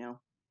 You know?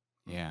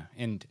 Yeah.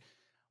 And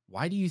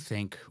why do you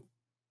think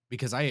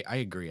because I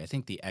agree. I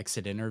think the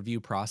exit interview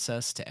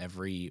process to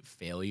every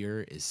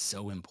failure is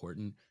so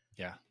important.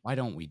 Yeah. Why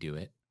don't we do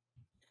it?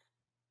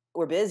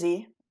 We're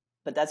busy,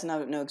 but that's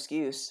no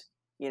excuse.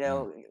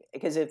 Mm,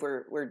 Because if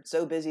we're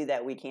so busy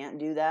that we can't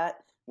do that,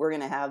 we're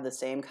gonna have the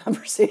same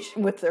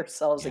conversation with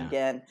ourselves yeah.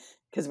 again,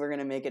 because we're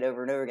gonna make it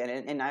over and over again.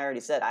 And I already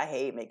said I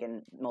hate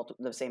making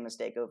the same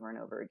mistake over and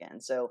over again.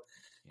 So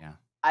Yeah.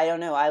 I don't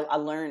know. I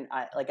learned.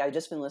 I've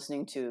just been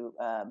listening to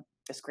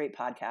this great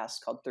podcast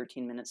called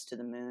 13 Minutes to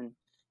the Moon,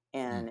 Mm,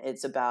 and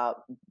it's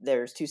about,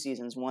 there's two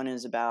seasons. One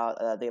is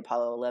about the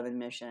Apollo 11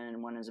 mission,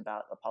 and one is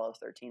about Apollo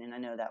 13. And I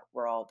know that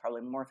we're all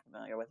probably more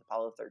familiar with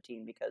Apollo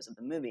 13 because of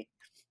the movie,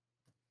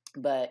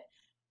 but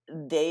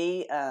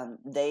they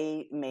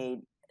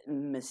made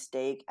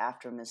mistake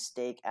after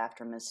mistake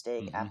after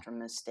mistake Hmm. after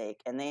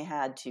mistake, and they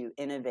had to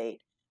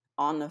innovate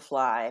on the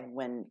fly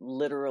when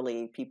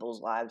literally people's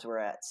lives were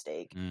at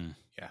stake. mm,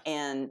 Yeah.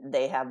 And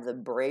they have the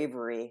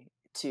bravery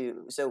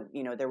to, so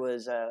there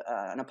was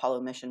an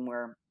Apollo mission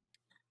where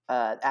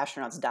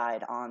astronauts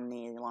died on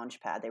the launch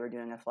pad. They were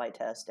doing a flight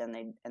test, and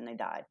they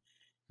died.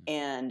 mhm,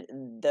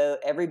 And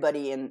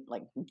everybody in,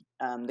 like,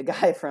 the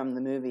guy from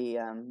the movie,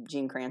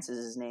 Gene Kranz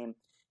is his name.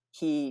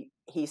 He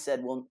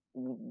said, well,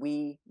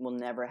 we will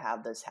never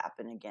have this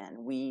happen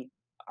again. We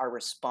are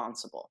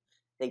responsible.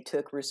 They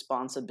took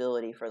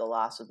responsibility for the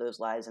loss of those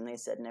lives, and they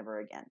said never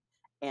again.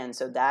 And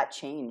so that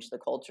changed the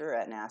culture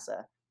at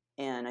NASA.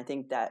 And I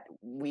think that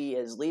we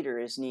as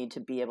leaders need to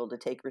be able to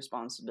take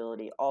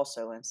responsibility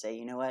also and say,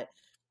 you know what,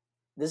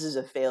 this is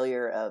a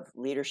failure of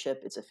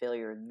leadership. It's a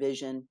failure of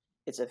vision.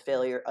 It's a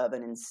failure of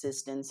an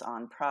insistence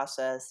on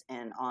process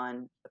and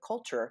on a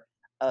culture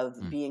of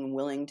Mm. being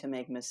willing to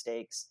make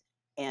mistakes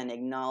and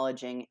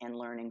acknowledging and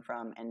learning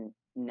from and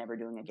never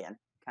doing again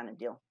kind of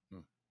deal.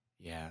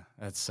 Yeah,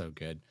 that's so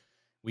good.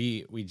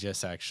 We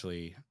just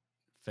actually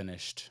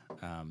finished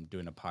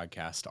doing a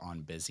podcast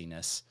on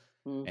busyness,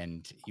 Mm,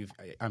 and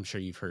I'm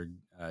sure you've heard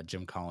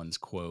Jim Collins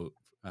quote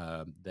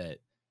that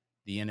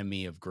the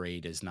enemy of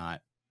great is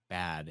not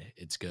bad,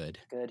 it's good.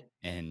 good.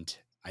 And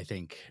I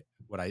think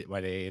what I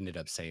ended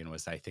up saying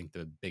was I think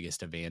the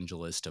biggest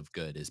evangelist of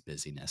good is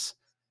busyness,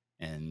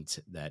 and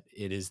that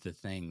it is the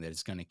thing that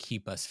is going to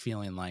keep us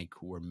feeling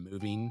like we're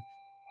moving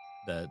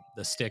the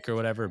stick or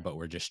whatever, but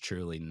we're just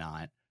truly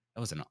not. That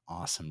was an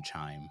awesome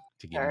chime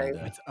to give me Sorry.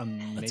 the It's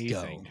let's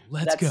go. amazing.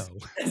 Let's That's go.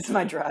 that's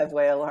my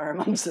driveway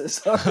alarm. I'm so Oh,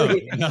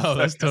 sorry. no,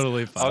 that's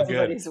totally All fine. good.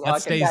 Somebody's That walking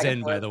stays back and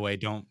in, by forth. the way.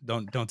 Don't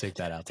take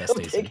that out. That Don't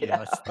stays take in. it Yeah,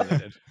 let's out. leave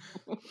that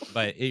in.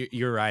 But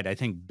you're right. I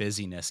think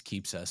busyness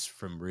keeps us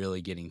from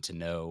really getting to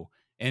know.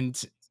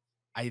 And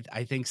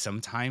I think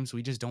sometimes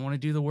we just don't want to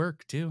do the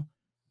work too.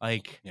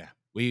 Like Yeah.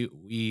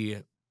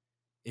 we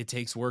it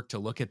takes work to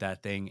look at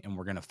that thing, and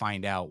we're going to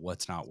find out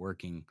what's not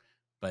working.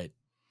 But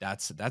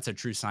that's a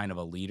true sign of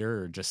a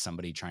leader or just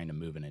somebody trying to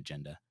move an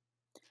agenda.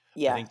 I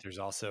Yeah. think there's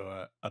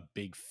also a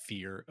big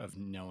fear of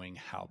knowing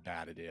how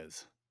bad it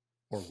is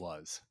or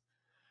was,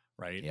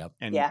 right? Yep.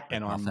 And Yeah.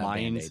 and Ripping our off that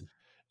minds, Band-Aid.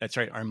 that's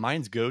right. Our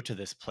minds go to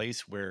this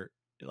place where,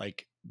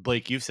 like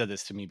Blake, you've said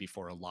this to me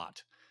before a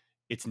lot.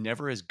 It's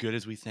never as good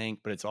as we think,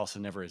 but it's also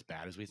never as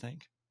bad as we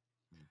think.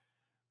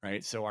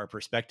 Right. So our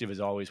perspective is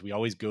always, we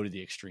always go to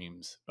the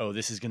extremes. Oh,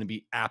 this is going to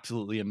be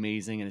absolutely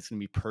amazing and it's going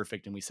to be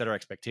perfect. And we set our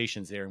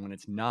expectations there. And when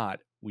it's not,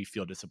 we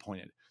feel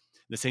disappointed.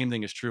 The same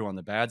thing is true on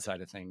the bad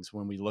side of things.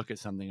 When we look at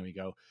something and we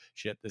go,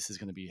 shit, this is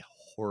going to be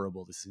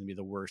horrible. This is going to be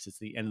the worst. It's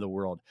the end of the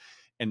world.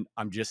 And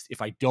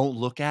if I don't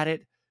look at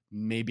it,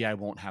 maybe I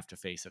won't have to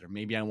face it, or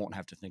maybe I won't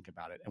have to think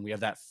about it. And we have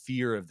that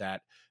fear of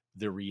that,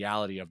 the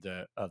reality of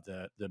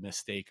the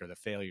mistake or the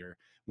failure,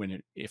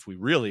 when if we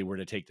really were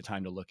to take the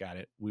time to look at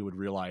it, we would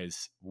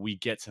realize we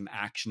get some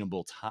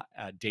actionable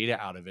data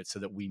out of it so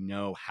that we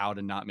know how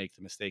to not make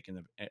the mistake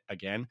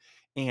again.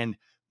 And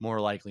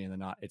more likely than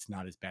not, it's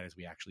not as bad as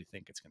we actually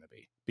think it's going to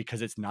be,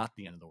 because it's not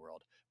the end of the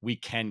world. We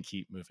can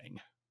keep moving.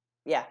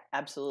 Yeah,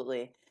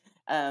 absolutely.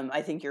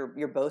 I think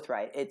you're both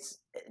right. It's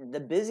the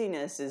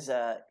busyness is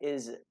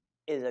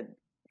a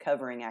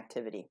covering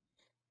activity.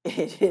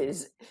 It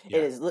is it Yeah.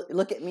 is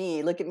look at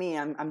me, look at me.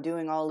 I'm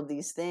doing all of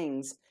these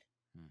things.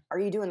 Mm. Are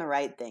you doing the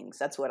right things?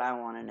 That's what I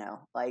want to know.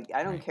 Like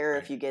I don't Right. care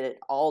Right. if you get it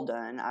all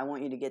done. I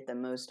want you to get the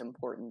most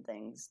important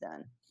things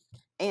done.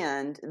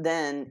 And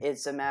then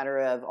it's a matter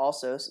of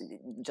also,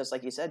 just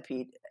like you said,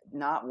 Pete,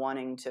 not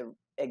wanting to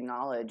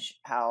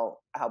acknowledge how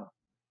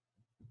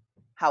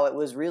it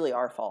was really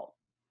our fault.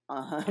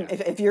 Yeah.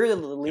 If you're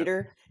the Yep.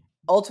 leader,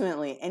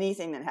 ultimately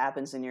anything that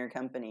happens in your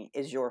company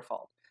is your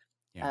fault.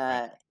 Yeah.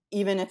 Uh,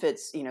 Even if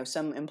it's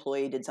some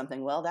employee did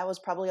something, well, that was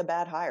probably a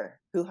bad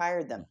hire. Who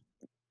hired them?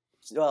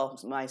 Well,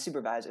 my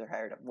supervisor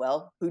hired them.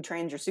 Well, who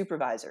trained your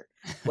supervisor?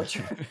 What's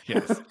your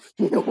Yes.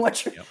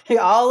 what's your Yep.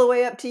 all the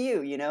way up to you?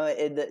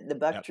 The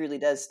buck Yep. truly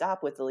does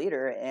stop with the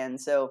leader,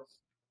 and so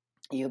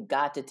you've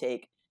got to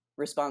take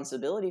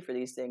responsibility for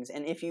these things.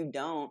 And if you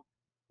don't,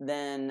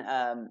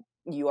 then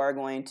you are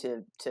going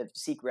to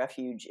seek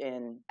refuge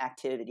in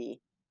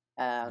activity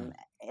um, Mm.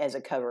 as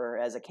a cover,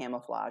 as a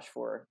camouflage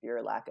for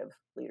your lack of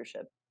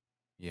leadership.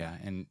 Yeah.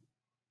 And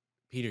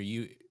Peter,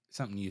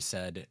 something you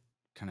said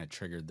kind of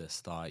triggered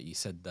this thought. You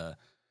said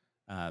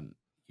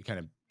you kind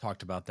of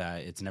talked about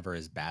that it's never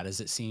as bad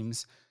as it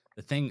seems.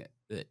 The thing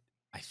that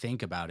I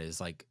think about is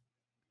like,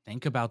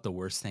 think about the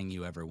worst thing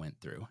you ever went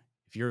through.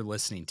 If you're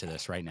listening to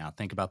this right now,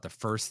 think about the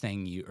first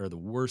thing or the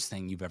worst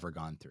thing you've ever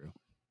gone through.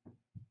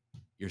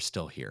 You're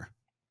still here.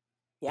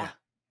 Yeah,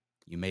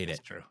 You made That's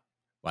it. true.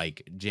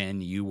 Like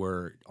Jen, you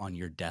were on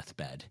your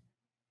deathbed,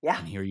 yeah,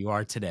 and here you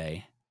are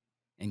today,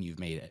 and you've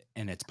made it.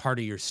 And it's part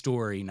of your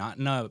story, not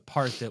in a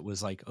part that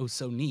was like, oh,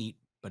 so neat,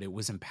 but it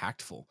was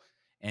impactful.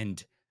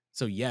 And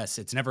so, yes,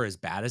 it's never as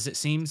bad as it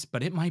seems,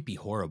 but it might be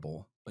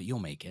horrible, but you'll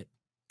make it.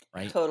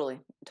 Right. totally,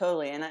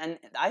 totally. And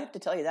I have to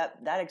tell you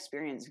that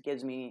experience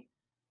gives me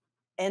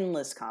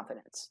endless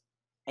confidence.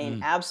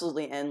 And Mm.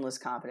 absolutely endless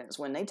confidence.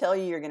 When they tell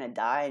you you're going to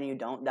die and you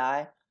don't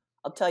die,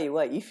 I'll tell you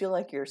what, you feel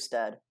like you're a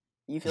stud.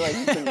 You feel like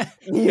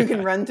you can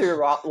Yeah. run through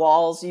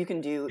walls, you can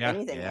do Yeah.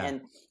 anything. Yeah.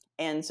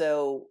 And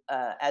so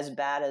as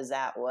bad as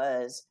that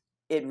was,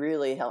 it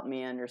really helped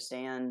me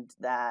understand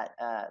that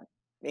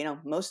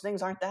most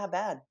things aren't that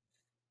bad.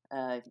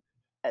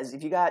 As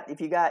if you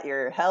got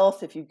your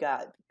health, if you've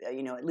got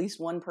at least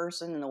one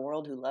person in the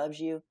world who loves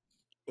you,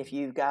 if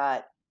you've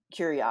got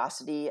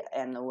curiosity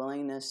and the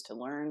willingness to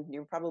learn,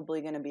 you're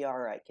probably going to be all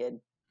right, kid.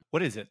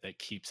 What is it that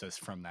keeps us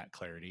from that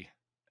clarity,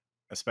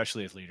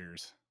 especially as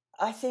leaders?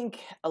 I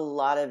think a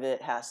lot of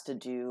it has to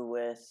do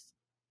with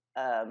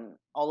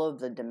all of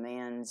the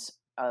demands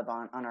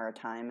on our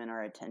time and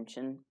our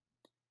attention.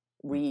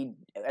 We,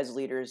 as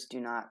leaders, do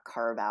not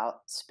carve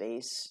out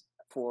space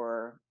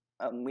for.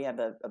 We have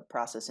a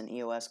process in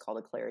EOS called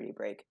a clarity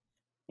break,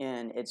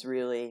 and it's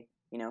really,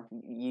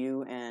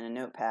 you and a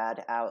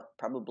notepad out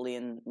probably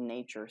in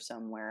nature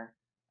somewhere,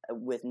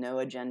 with no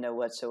agenda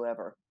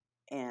whatsoever,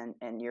 and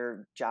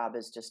your job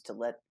is just to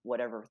let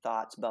whatever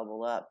thoughts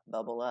bubble up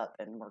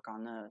and work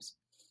on those.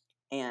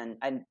 And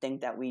I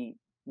think that we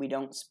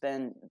don't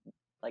spend,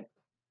 like,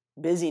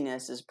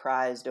 busyness is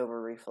prized over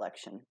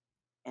reflection,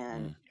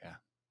 and Yeah.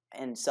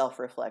 and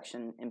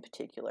self-reflection in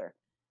particular.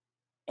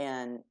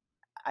 And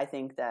I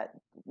think that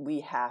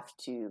we have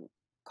to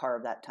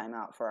carve that time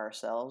out for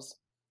ourselves,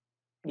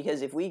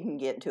 because if we can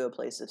get to a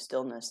place of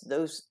stillness,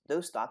 those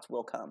thoughts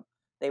will come.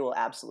 They will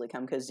absolutely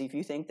come, because if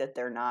you think that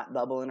they're not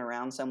bubbling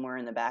around somewhere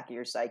in the back of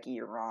your psyche,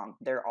 you're wrong.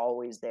 They're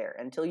always there.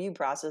 Until you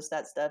process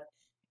that stuff,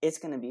 it's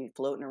going to be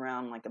floating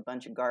around like a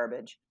bunch of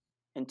garbage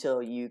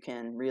until you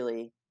can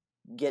really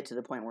get to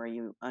the point where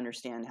you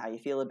understand how you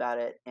feel about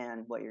it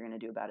and what you're going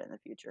to do about it in the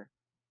future.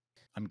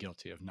 I'm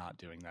guilty of not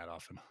doing that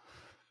often.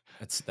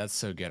 That's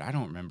so good. I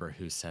don't remember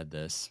who said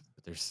this,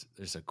 but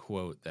there's a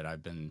quote that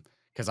I've been,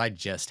 because I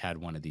just had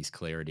one of these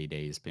clarity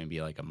days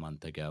maybe like a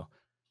month ago,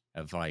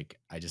 of like,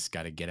 I just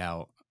got to get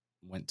out.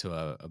 Went to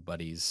a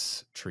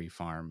buddy's tree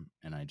farm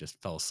and I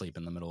just fell asleep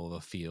in the middle of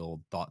a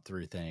field, thought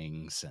through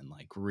things, and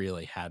like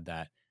really had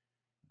that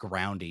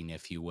grounding,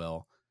 if you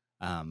will.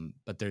 But I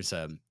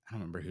don't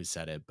remember who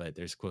said it, but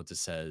there's a quote that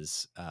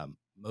says,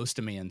 most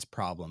of man's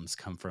problems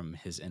come from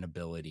his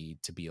inability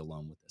to be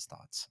alone with his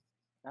thoughts.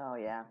 Oh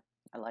yeah,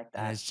 I like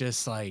And that. it's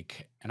just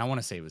like, and I want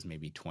to say it was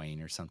maybe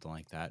Twain or something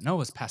like that. No, it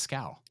was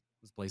Pascal.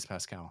 It was Blaise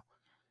Pascal.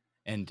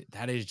 And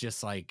that is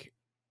just like,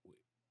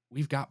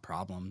 we've got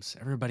problems.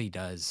 Everybody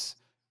does,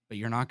 but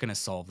you're not going to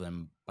solve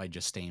them by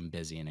just staying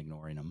busy and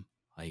ignoring them.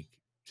 Like,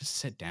 just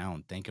sit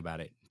down, think about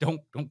it.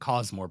 Don't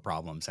cause more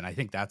problems. And I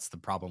think that's the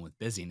problem with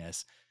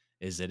busyness,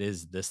 is it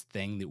is this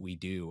thing that we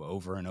do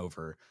over and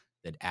over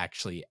that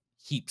actually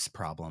heaps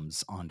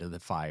problems onto the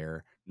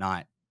fire,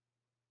 not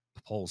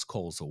pulls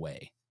coals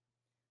away.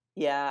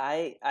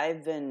 Yeah,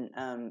 I've been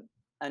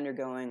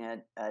undergoing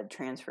a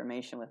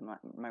transformation with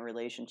my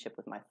relationship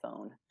with my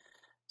phone.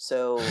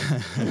 So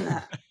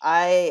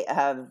I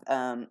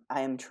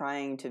am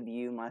trying to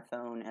view my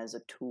phone as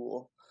a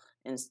tool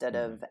instead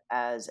of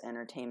as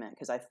entertainment,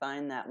 because I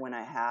find that when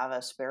I have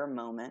a spare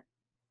moment,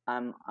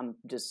 I'm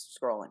just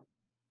scrolling,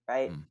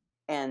 right? Mm.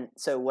 And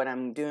so what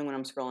I'm doing when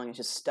I'm scrolling is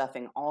just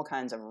stuffing all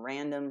kinds of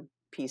random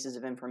pieces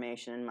of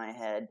information in my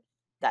head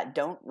that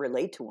don't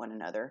relate to one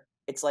another.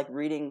 It's like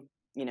reading,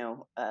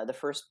 the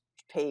first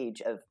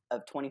page of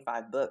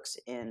 25 books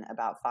in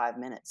about 5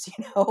 minutes.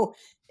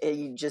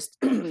 You just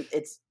That's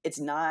good. it's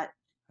not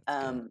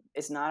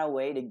a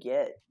way to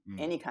get Mm.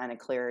 any kind of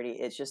clarity.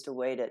 It's just a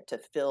way to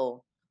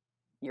fill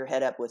your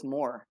head up with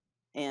more.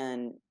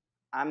 And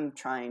I'm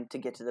trying to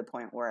get to the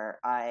point where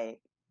I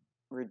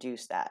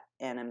reduce that,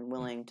 and I'm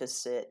willing to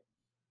sit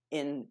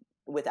in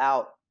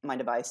without my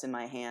device in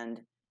my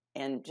hand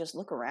and just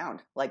look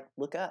around, like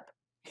look up.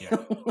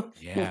 Yeah.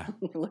 Yeah.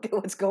 Look at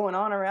what's going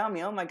on around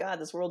me. Oh my God,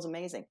 this world's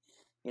amazing.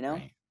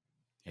 Right.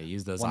 Yeah.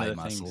 Use those One of eye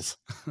the things muscles.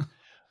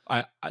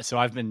 so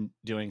I've been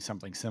doing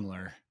something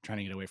similar, trying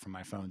to get away from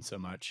my phone so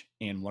much.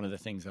 And one of the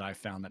things that I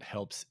found that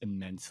helps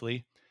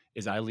immensely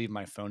is I leave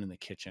my phone in the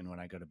kitchen when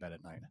I go to bed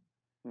at night.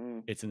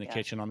 It's in the Yeah.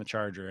 kitchen on the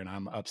charger, and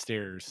I'm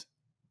upstairs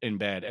in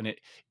bed. And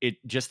it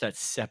just, that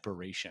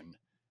separation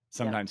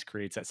sometimes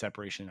creates that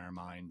separation in our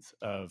minds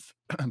of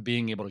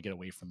being able to get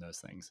away from those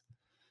things.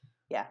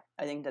 Yeah,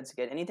 I think that's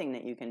good. Anything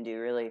that you can do,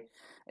 really.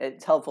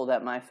 It's helpful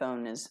that my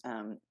phone is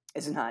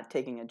not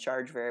taking a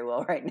charge very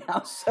well right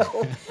now. So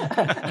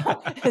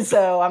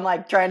so I'm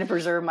like trying to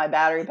preserve my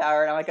battery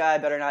power, and I'm like, oh, I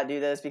better not do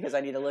this because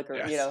I need to look,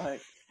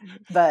 Yes.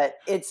 but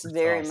it's That's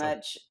very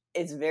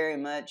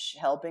awesome. much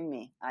helping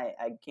me.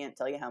 I can't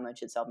tell you how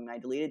much it's helping me. I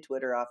deleted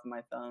Twitter off of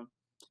my phone.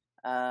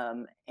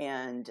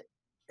 And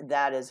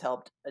that has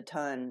helped a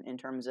ton in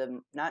terms of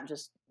not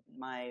just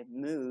my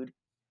mood,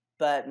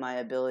 but my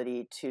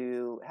ability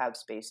to have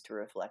space to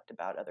reflect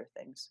about other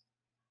things.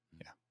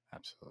 Yeah,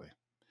 absolutely.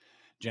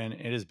 Jen,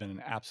 it has been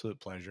an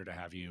absolute pleasure to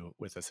have you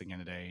with us again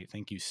today.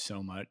 Thank you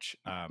so much.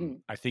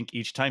 I think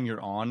each time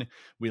you're on,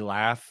 we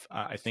laugh.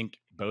 I think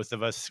both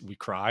of us, we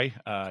cry.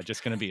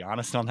 Just going to be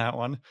honest on that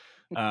one.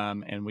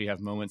 And we have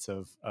moments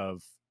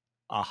of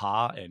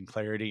aha and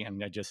clarity.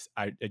 And I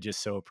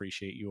just so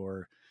appreciate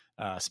your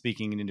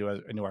speaking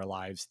into our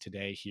lives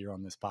today here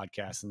on this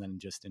podcast, and then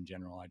just in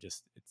general.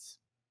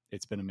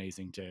 It's been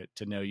amazing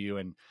to know you,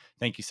 and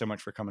thank you so much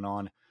for coming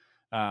on.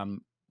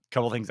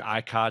 Couple things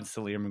I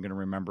constantly am going to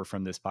remember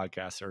from this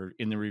podcast are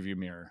in the rearview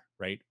mirror,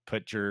 right?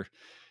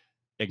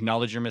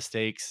 Acknowledge your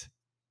mistakes,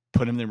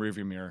 put them in the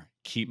rearview mirror,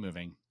 keep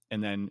moving,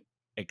 and then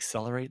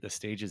accelerate the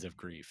stages of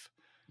grief,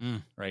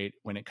 right?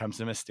 When it comes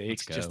to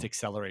mistakes, just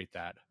accelerate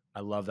that. I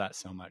love that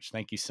so much.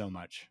 Thank you so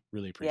much.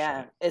 Really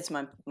appreciate it. It's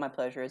my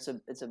pleasure.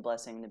 It's a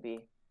blessing to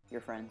be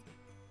your friend.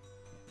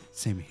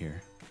 Same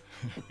here.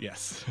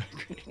 Yes.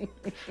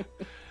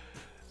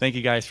 Thank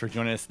you guys for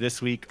joining us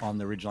this week on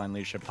the Ridgeline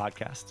Leadership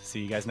Podcast. See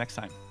you guys next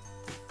time.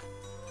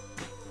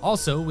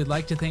 Also, we'd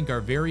like to thank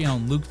our very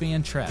own Luke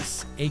Van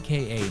Tress,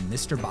 aka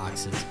Mr.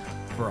 Boxes,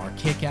 for our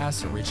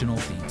kick-ass original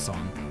theme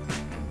song.